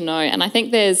deserve to know. And I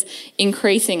think there's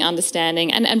increasing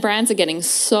understanding and brands are getting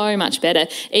so much better.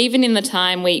 Even in the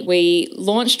time we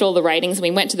launched all the ratings,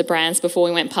 we went to the brands before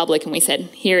we went public and we said,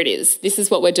 here it is. This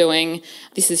is what we're doing.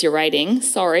 This is your rating.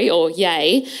 Sorry or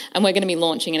yay. And we're going to be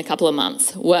launching in a couple of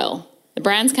months. Well, the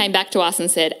brands came back to us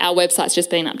and said, our website's just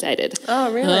been updated.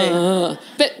 Oh, really?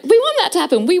 But we want that to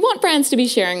happen. We want brands to be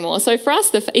sharing more. So for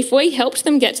us, if we helped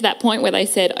them get to that point where they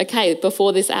said, okay,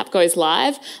 before this app goes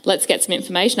live, let's get some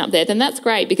information up there, then that's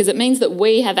great because it means that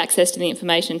we have access to the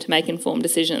information to make informed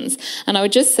decisions. And I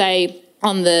would just say,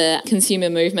 on the consumer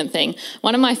movement thing,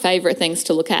 one of my favourite things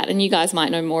to look at, and you guys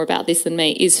might know more about this than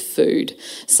me, is food.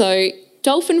 So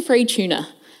dolphin-free tuna.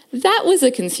 That was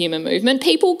a consumer movement.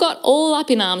 People got all up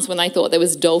in arms when they thought there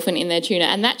was dolphin in their tuna,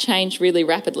 and that changed really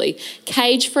rapidly.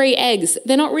 Cage-free eggs.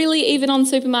 They're not really even on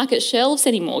supermarket shelves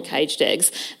anymore, caged eggs.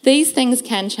 These things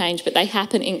can change, but they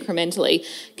happen incrementally.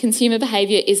 Consumer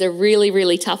behaviour is a really,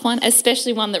 really tough one,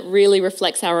 especially one that really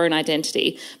reflects our own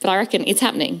identity. But I reckon it's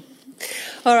happening.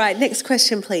 All right, next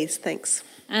question, please. Thanks.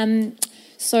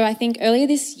 So I think earlier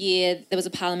this year there was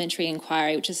a parliamentary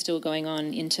inquiry, which is still going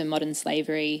on, into modern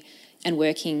slavery and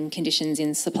working conditions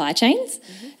in supply chains.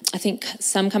 Mm-hmm. I think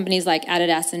some companies like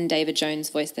Adidas and David Jones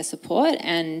voiced their support,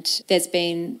 and there's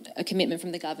been a commitment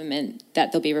from the government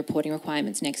that there'll be reporting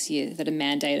requirements next year that are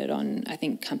mandated on, I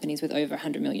think, companies with over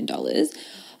 $100 million.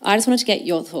 I just wanted to get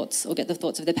your thoughts, or get the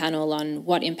thoughts of the panel, on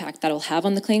what impact that'll have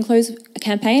on the Clean Clothes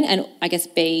campaign, and I guess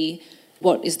B,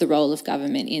 what is the role of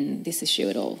government in this issue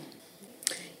at all?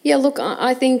 Yeah, look,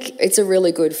 I think it's a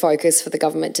really good focus for the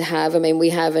government to have. I mean, we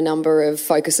have a number of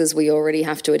focuses we already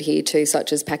have to adhere to,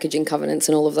 such as packaging covenants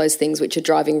and all of those things, which are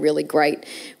driving really great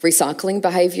recycling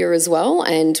behaviour as well.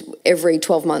 And every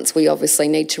 12 months, we obviously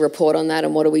need to report on that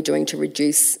and what are we doing to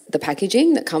reduce the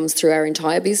packaging that comes through our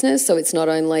entire business. So it's not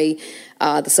only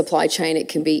the supply chain, it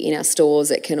can be in our stores,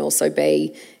 it can also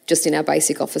be just in our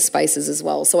basic office spaces as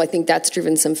well. So I think that's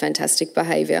driven some fantastic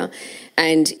behaviour,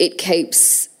 and it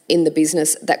keeps in the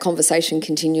business that conversation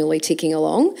continually ticking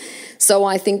along. So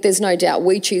I think there's no doubt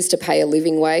we choose to pay a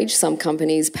living wage. Some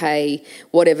companies pay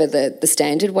whatever the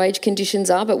standard wage conditions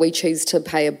are, but we choose to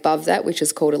pay above that, which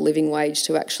is called a living wage,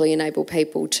 to actually enable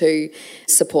people to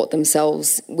support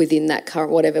themselves within that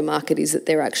current whatever market is that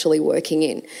they're actually working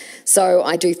in. So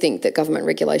I do think that government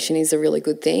regulation is a really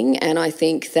good thing, and I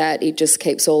think that it just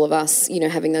keeps all of us,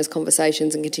 having those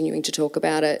conversations and continuing to talk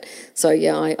about it. So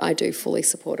yeah, I do fully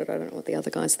support it. I don't know what the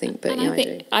other guys think, but I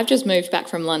do. I've just moved back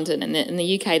from London, and in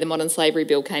the UK, the Modern Slavery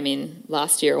Bill came in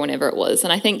last year or whenever it was.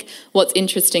 And I think what's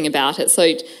interesting about it,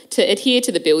 so to adhere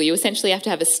to the bill, you essentially have to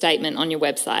have a statement on your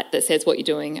website that says what you're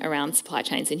doing around supply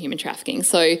chains and human trafficking.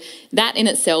 So that in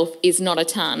itself is not a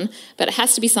ton, but it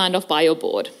has to be signed off by your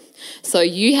board. So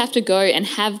you have to go and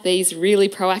have these really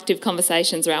proactive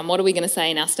conversations around what are we going to say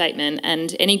in our statement,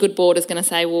 and any good board is going to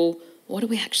say, well, what are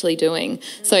we actually doing?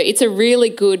 So it's a really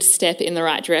good step in the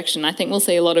right direction. I think we'll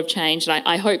see a lot of change, and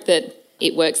I hope that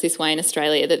it works this way in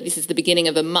Australia, that this is the beginning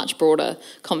of a much broader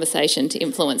conversation to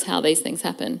influence how these things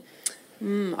happen.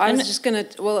 I was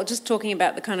just talking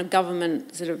about the kind of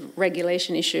government sort of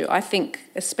regulation issue. I think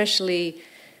especially,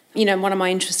 one of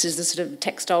my interests is the sort of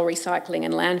textile recycling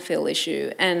and landfill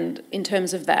issue. And in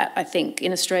terms of that, I think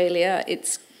in Australia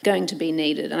it's going to be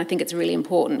needed, and I think it's really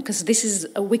important because this is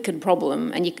a wicked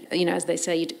problem, and as they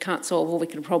say, you can't solve a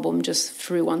wicked problem just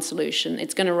through one solution.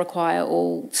 It's going to require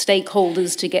all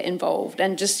stakeholders to get involved,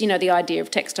 and just the idea of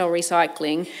textile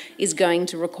recycling is going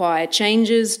to require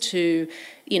changes to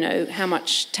how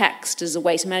much tax does a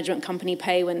waste management company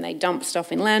pay when they dump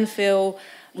stuff in landfill.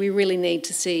 We really need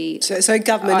to see. So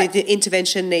government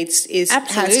intervention has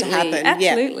to happen.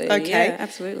 Absolutely. Yeah. Okay. Yeah,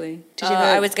 absolutely.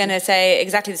 I was going to say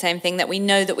exactly the same thing, that we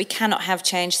know that we cannot have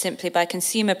change simply by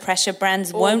consumer pressure.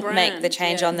 Brands won't make the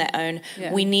change on their own.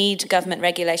 Yeah. We need government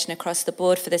regulation across the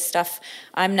board for this stuff.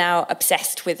 I'm now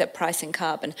obsessed with pricing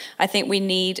carbon. I think we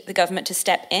need the government to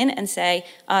step in and say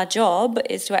our job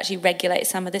is to actually regulate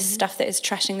some of this stuff that is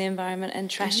trashing the environment and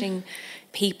trashing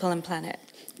people and planet.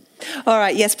 All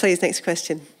right, yes, please, next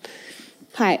question.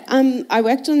 Hi, I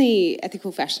worked on the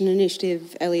Ethical Fashion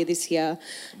Initiative earlier this year,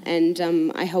 and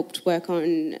I helped work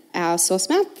on our source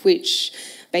map, which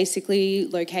basically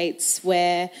locates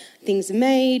where things are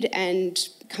made and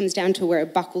comes down to where a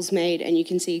buckle's made, and you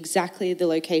can see exactly the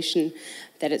location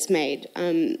that it's made.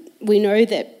 We know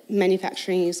that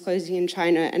manufacturing is closing in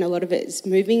China and a lot of it is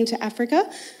moving to Africa.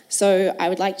 So I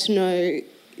would like to know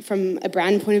from a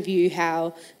brand point of view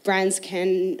how brands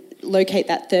can locate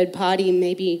that third party,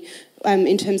 maybe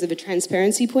in terms of a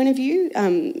transparency point of view.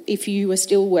 If you were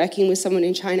still working with someone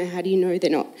in China, how do you know they're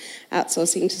not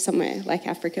outsourcing to somewhere like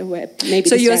Africa where maybe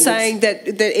So you're saying that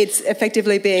it's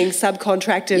effectively being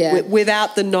subcontracted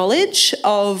without the knowledge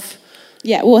of...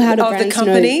 Yeah, well, how do of brands the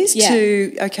companies know?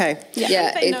 to... Okay.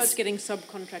 Yeah, they know it's getting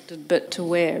subcontracted, but to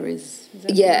where is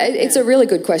that Yeah, right? it's a really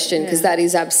good question because that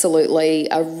is absolutely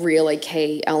a really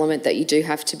key element that you do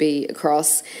have to be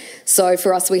across. So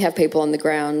for us, we have people on the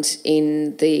ground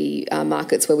in the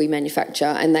markets where we manufacture,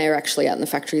 and they are actually out in the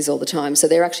factories all the time. So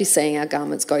they're actually seeing our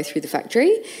garments go through the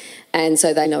factory, and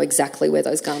so they know exactly where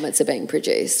those garments are being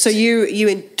produced. So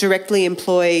you directly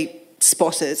employ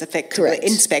spotters, effectively, Correct.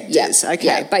 inspectors. Yeah. Okay.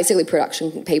 Yeah, basically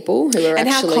production people who are and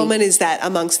actually... how common is that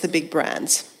amongst the big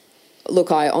brands?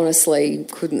 Look, I honestly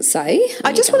couldn't say.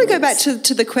 I just want to go back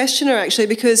to the questioner, actually,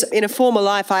 because in a former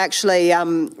life I actually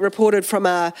reported from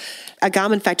a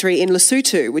garment factory in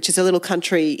Lesotho, which is a little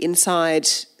country inside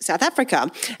South Africa,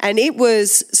 and it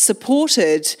was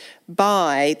supported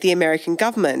by the American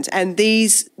government, and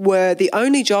these were the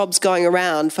only jobs going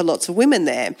around for lots of women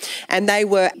there, and they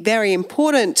were very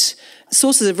important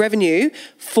sources of revenue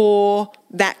for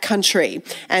that country.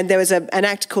 And there was an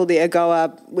act called the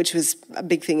AGOA, which was a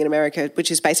big thing in America,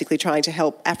 which is basically trying to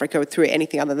help Africa through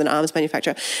anything other than arms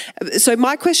manufacture. So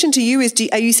my question to you is,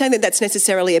 are you saying that that's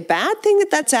necessarily a bad thing,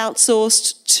 that that's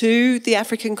outsourced to the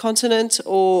African continent,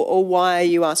 or why are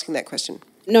you asking that question?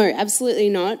 No, absolutely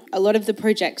not. A lot of the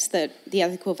projects that the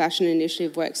Ethical Fashion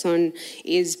Initiative works on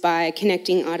is by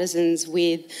connecting artisans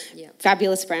with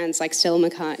fabulous brands like Stella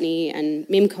McCartney and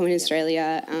Mimco in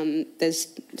Australia. There's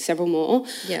several more.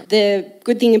 Yeah. The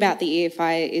good thing about the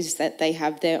EFI is that they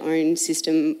have their own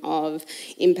system of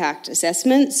impact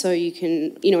assessment. So you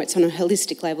can, it's on a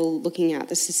holistic level looking at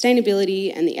the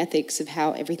sustainability and the ethics of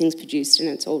how everything's produced and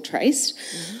it's all traced.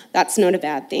 Mm-hmm. That's not a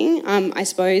bad thing. I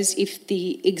suppose if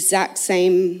the exact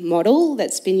same model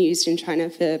that's been used in China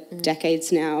for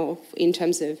decades now in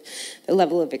terms of the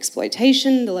level of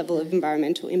exploitation, the level of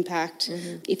environmental impact,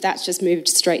 if that's just moved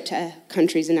straight to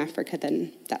countries in Africa,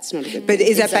 then that's not a good thing. But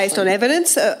is that based on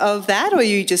evidence of that, or are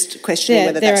you just questioning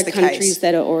whether that's the case? There are countries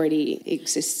that are already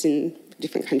exist in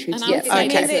different countries. And I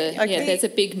would say there's a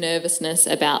big nervousness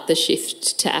about the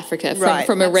shift to Africa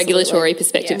from a regulatory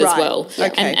perspective as well.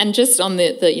 Okay. And just on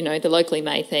the locally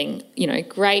made thing,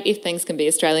 great if things can be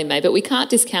Australian made, but we can't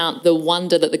discount the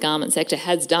wonder that the garment sector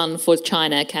has done for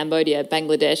China, Cambodia,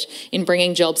 Bangladesh in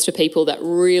bringing jobs to people that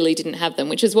really didn't have them,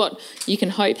 which is what you can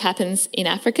hope happens in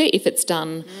Africa if it's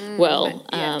done well.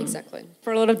 Exactly.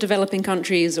 For a lot of developing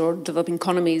countries or developing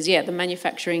economies, the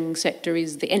manufacturing sector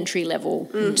is the entry level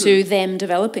to them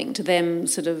developing, to them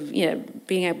sort of,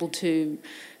 being able to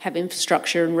have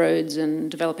infrastructure and roads and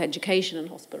develop education and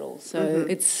hospitals. So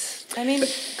it's... I mean,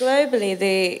 globally,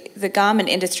 the garment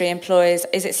industry employs,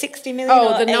 is it 60 million or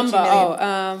the 80 number? million?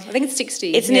 I think it's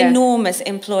 60. It's an enormous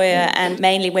employer, and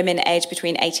mainly women aged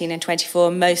between 18 and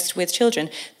 24, most with children.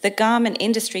 The garment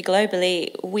industry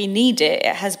globally, we need it.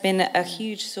 It has been a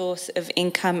huge source of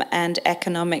income and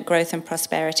economic growth and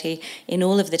prosperity in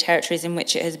all of the territories in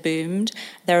which it has boomed.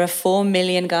 There are 4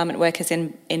 million garment workers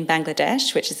in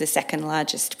Bangladesh, which is the second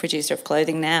largest producer of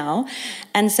clothing now.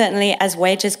 And certainly as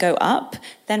wages go up,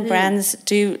 then brands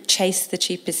do chase the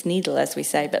cheapest needle, as we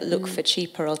say, but look for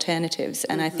cheaper alternatives.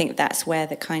 And I think that's where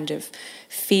the kind of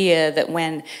fear that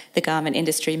when the garment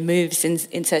industry moves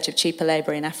in search of cheaper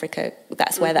labour in Africa,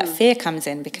 that's where that fear comes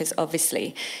in, because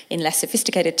obviously in less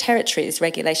sophisticated territories,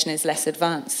 regulation is less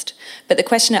advanced. But the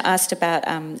questioner asked about,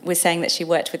 was saying that she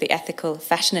worked with the Ethical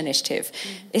Fashion Initiative.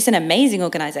 It's an amazing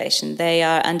organisation. They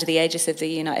are under the aegis of the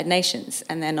United Nations,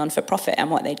 and they're non-for-profit,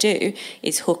 and what they do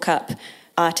is hook up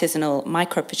artisanal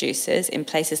micro-producers in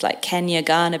places like Kenya,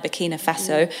 Ghana, Burkina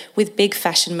Faso, with big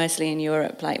fashion mostly in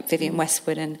Europe, like Vivienne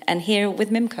Westwood, and here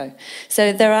with Mimco.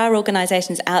 So there are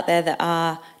organisations out there that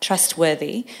are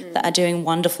trustworthy, that are doing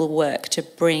wonderful work to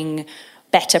bring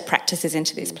better practices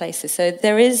into these places. So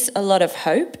there is a lot of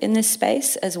hope in this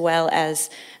space, as well as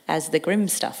the grim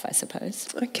stuff, I suppose.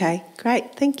 Okay,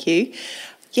 great, thank you.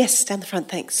 Yes, down the front,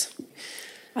 thanks.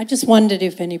 I just wondered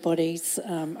if anybody's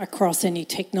across any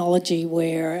technology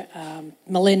where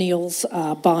millennials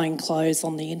are buying clothes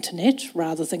on the internet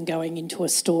rather than going into a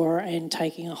store and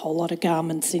taking a whole lot of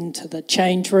garments into the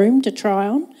change room to try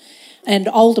on. And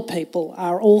older people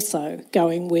are also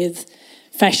going with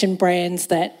fashion brands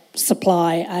that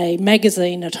supply a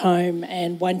magazine at home,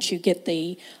 and once you get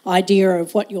the idea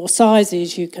of what your size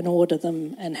is, you can order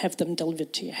them and have them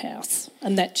delivered to your house,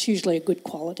 and that's usually a good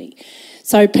quality.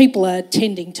 So people are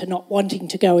tending to not wanting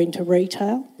to go into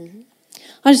retail.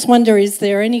 I just wonder, is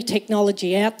there any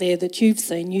technology out there that you've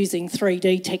seen using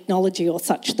 3D technology or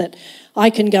such that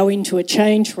I can go into a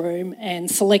change room and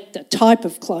select a type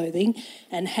of clothing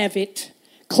and have it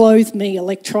clothe me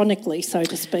electronically, so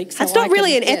to speak? That's not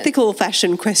really an ethical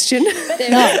fashion question.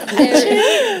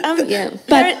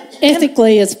 But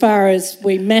ethically, as far as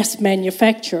we mass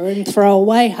manufacture and throw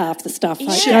away half the stuff, it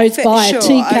goes by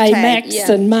TK Maxx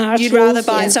and Marshalls. You'd rather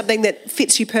buy something that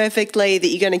fits you perfectly, that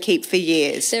you're going to keep for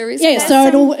years. So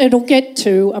it'll get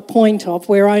to a point of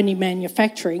we're only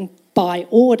manufacturing by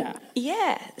order.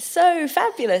 Yeah, so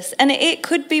fabulous. And it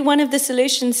could be one of the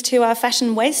solutions to our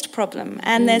fashion waste problem.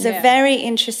 And there's a very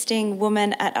interesting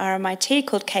woman at RMIT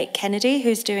called Kate Kennedy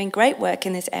who's doing great work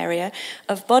in this area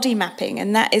of body mapping.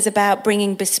 And that is about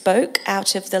bringing bespoke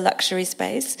out of the luxury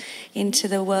space into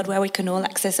the world where we can all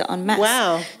access it en masse.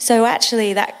 Wow. So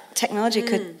actually that technology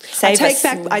could save us.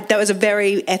 That was a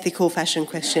very ethical fashion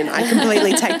question. I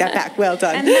completely take that back. Well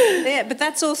done. But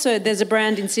that's also, there's a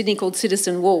brand in Sydney called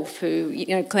Citizen Wolf who,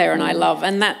 Claire and I love,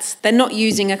 and they're not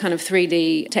using a kind of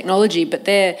 3D technology, but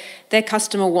their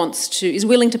customer is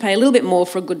willing to pay a little bit more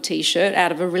for a good T-shirt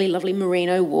out of a really lovely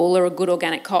merino wool or a good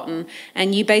organic cotton,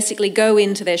 and you basically go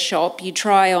into their shop, you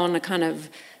try on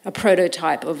a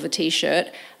prototype of a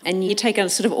T-shirt, and you take a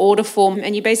sort of order form,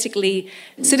 and you basically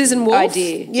Citizen Wolf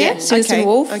idea. Yeah, Citizen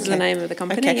Wolf is the name of the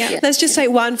company. Okay. Yeah. Let's just take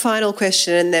one final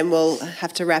question, and then we'll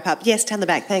have to wrap up. Yes, down the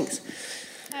back. Thanks.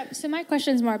 So my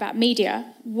question is more about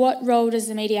media. What role does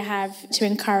the media have to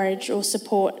encourage or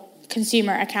support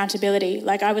consumer accountability?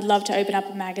 Like, I would love to open up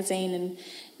a magazine and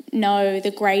know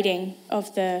the grading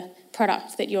of the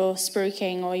product that you're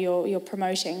spruiking or you're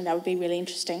promoting. That would be really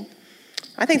interesting.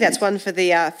 I think that's one for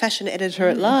the fashion editor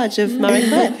at large of Marie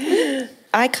Claire.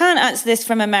 I can't answer this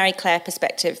from a Marie Claire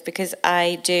perspective because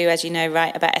I do, as you know,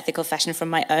 write about ethical fashion from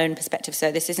my own perspective.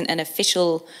 So this isn't an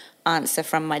official answer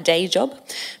from my day job.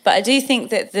 But I do think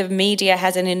that the media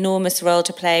has an enormous role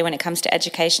to play when it comes to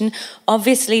education.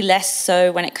 Obviously less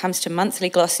so when it comes to monthly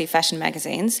glossy fashion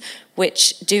magazines,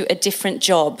 which do a different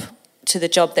job to the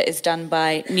job that is done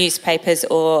by newspapers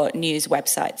or news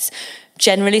websites.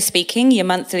 Generally speaking, your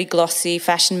monthly glossy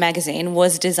fashion magazine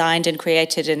was designed and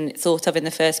created and thought of in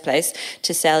the first place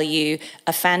to sell you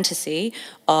a fantasy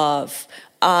of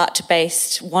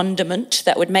art-based wonderment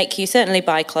that would make you certainly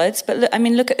buy clothes. But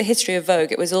look at the history of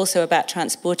Vogue. It was also about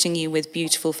transporting you with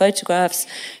beautiful photographs,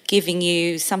 giving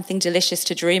you something delicious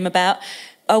to dream about.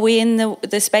 Are we in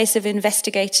the space of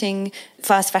investigating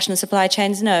fast fashion supply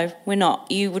chains? No, we're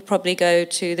not. You would probably go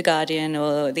to The Guardian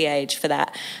or The Age for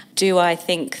that. Do I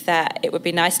think that it would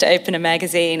be nice to open a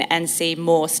magazine and see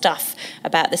more stuff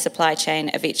about the supply chain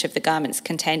of each of the garments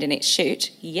contained in each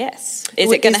shoot? Yes.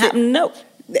 Is it going to happen? No.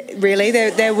 Really?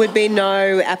 There would be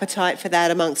no appetite for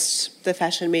that amongst the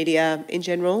fashion media in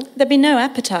general? There'd be no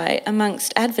appetite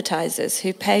amongst advertisers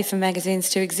who pay for magazines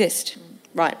to exist.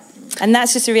 Right. And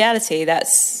that's just a reality.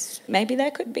 Maybe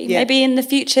there could be. Yeah. Maybe in the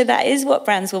future that is what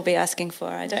brands will be asking for.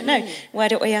 I don't know. Why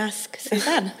don't we ask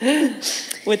Suzanne?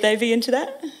 Would they be into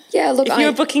that? Yeah, look, if you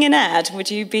were booking an ad,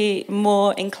 would you be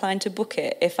more inclined to book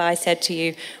it if I said to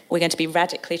you, we're going to be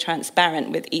radically transparent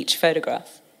with each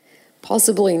photograph?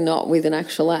 Possibly not with an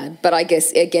actual ad. But I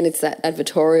guess, again, it's that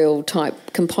advertorial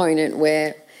type component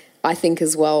where I think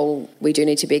as well we do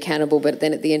need to be accountable, but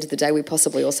then at the end of the day we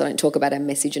possibly also don't talk about our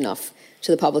message enough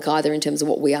to the public either in terms of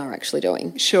what we are actually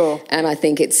doing. Sure. And I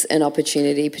think it's an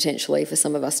opportunity potentially for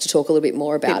some of us to talk a little bit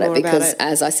more about it because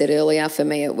as I said earlier, for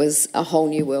me it was a whole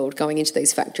new world going into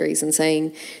these factories and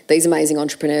seeing these amazing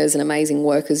entrepreneurs and amazing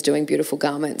workers doing beautiful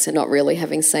garments and not really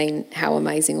having seen how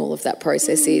amazing all of that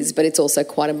process is, but it's also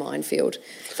quite a minefield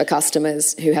for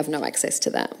customers who have no access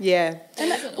to that. Yeah. And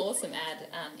that's an awesome ad,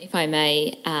 if I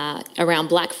may, around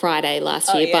Black Friday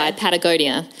last year by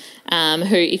Patagonia,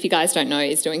 who, if you guys don't know,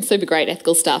 is doing super great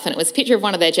ethical stuff. And it was a picture of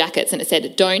one of their jackets and it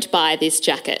said, "Don't buy this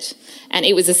jacket." And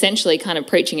it was essentially kind of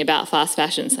preaching about fast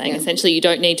fashion, saying essentially you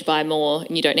don't need to buy more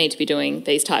and you don't need to be doing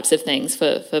these types of things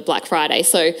for Black Friday.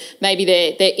 So maybe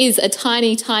there is a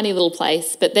tiny, tiny little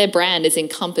place, but their brand is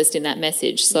encompassed in that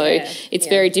message. So it's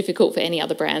very difficult for any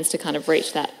other brands to kind of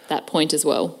reach that point as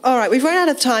well. All right, we've run out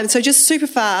of time. So just super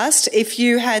fast, if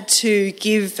you had to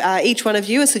give each one of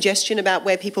you a suggestion about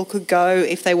where people could go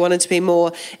if they wanted wanted to be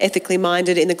more ethically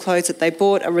minded in the clothes that they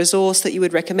bought, a resource that you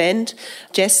would recommend?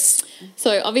 Jess?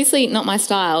 So obviously not my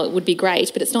style, it would be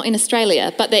great, but it's not in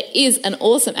Australia. But there is an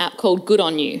awesome app called Good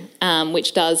On You,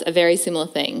 which does a very similar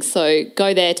thing. So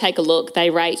go there, take a look. They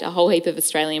rate a whole heap of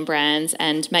Australian brands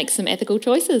and make some ethical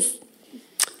choices.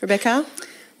 Rebecca?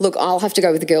 Look, I'll have to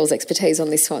go with the girls' expertise on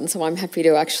this one, so I'm happy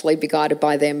to actually be guided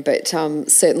by them. But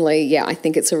certainly, yeah, I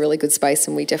think it's a really good space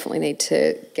and we definitely need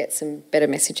to get some better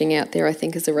messaging out there. I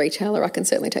think as a retailer, I can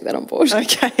certainly take that on board.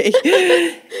 Okay.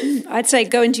 I'd say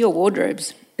go into your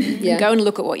wardrobes. Yeah. Go and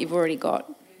look at what you've already got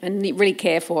and really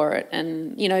care for it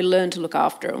and, learn to look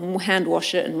after it and hand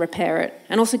wash it and repair it.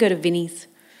 And also go to Vinnie's.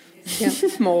 Yeah.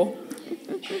 More.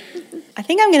 I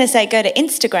think I'm going to say go to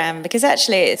Instagram because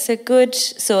actually it's a good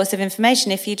source of information.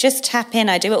 If you just tap in,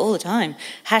 I do it all the time,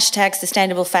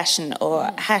 #sustainable fashion or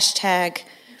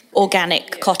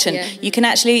 #organic cotton. Yeah. You can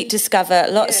actually discover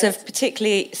lots of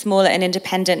particularly smaller and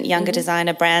independent younger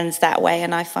designer brands that way,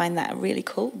 and I find that really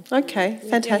cool. Okay,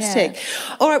 fantastic.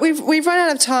 Yeah. All right, we've run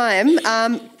out of time.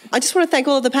 I just want to thank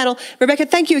all of the panel. Rebecca,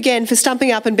 thank you again for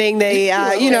stumping up and being the,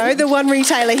 the one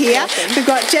retailer here. We've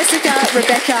got Jessica,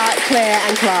 Rebecca, Claire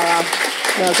and Clara.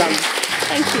 Well done.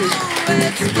 Thank you.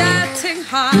 It's getting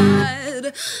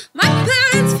hard. My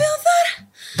parents feel that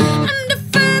I'm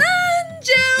different and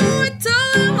you. I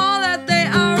tell them all that they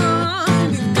are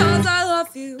wrong because I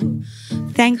love you.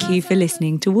 Thank you for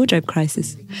listening to Wardrobe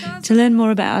Crisis. To learn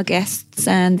more about our guests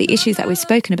and the issues that we've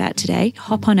spoken about today,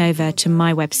 hop on over to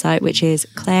my website, which is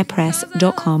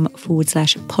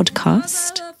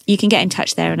clairepress.com/podcast. You can get in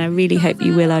touch there and I really hope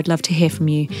you will. I'd love to hear from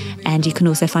you. And you can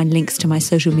also find links to my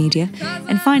social media.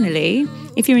 And finally,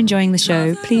 if you're enjoying the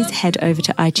show, please head over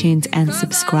to iTunes and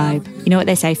subscribe. You know what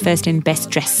they say, first in, best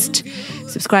dressed.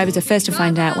 Subscribers are first to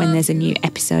find out when there's a new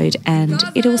episode, and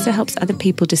it also helps other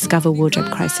people discover Wardrobe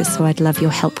Crisis, so I'd love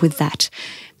your help with that,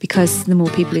 because the more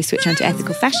people who switch on to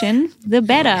ethical fashion, the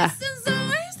better.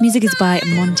 Music is by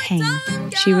Montaigne.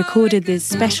 She recorded this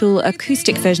special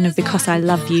acoustic version of Because I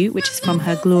Love You, which is from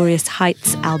her Glorious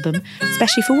Heights album,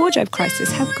 especially for Wardrobe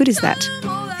Crisis. How good is that?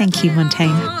 Thank you,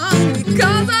 Montaigne.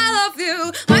 Because I love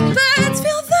you, my parents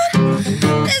feel that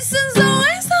this is a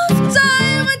waste of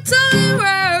time. I tell you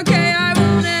we're okay, I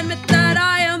won't admit that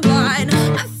I am blind.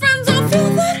 My friends all feel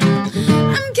that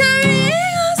I'm carrying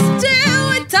a still.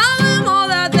 I tell them all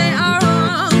that they are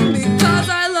wrong. Because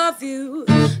I love you,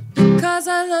 because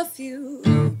I love you,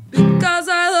 because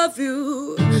I love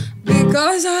you,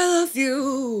 because I love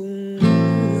you,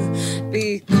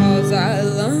 because I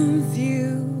love you.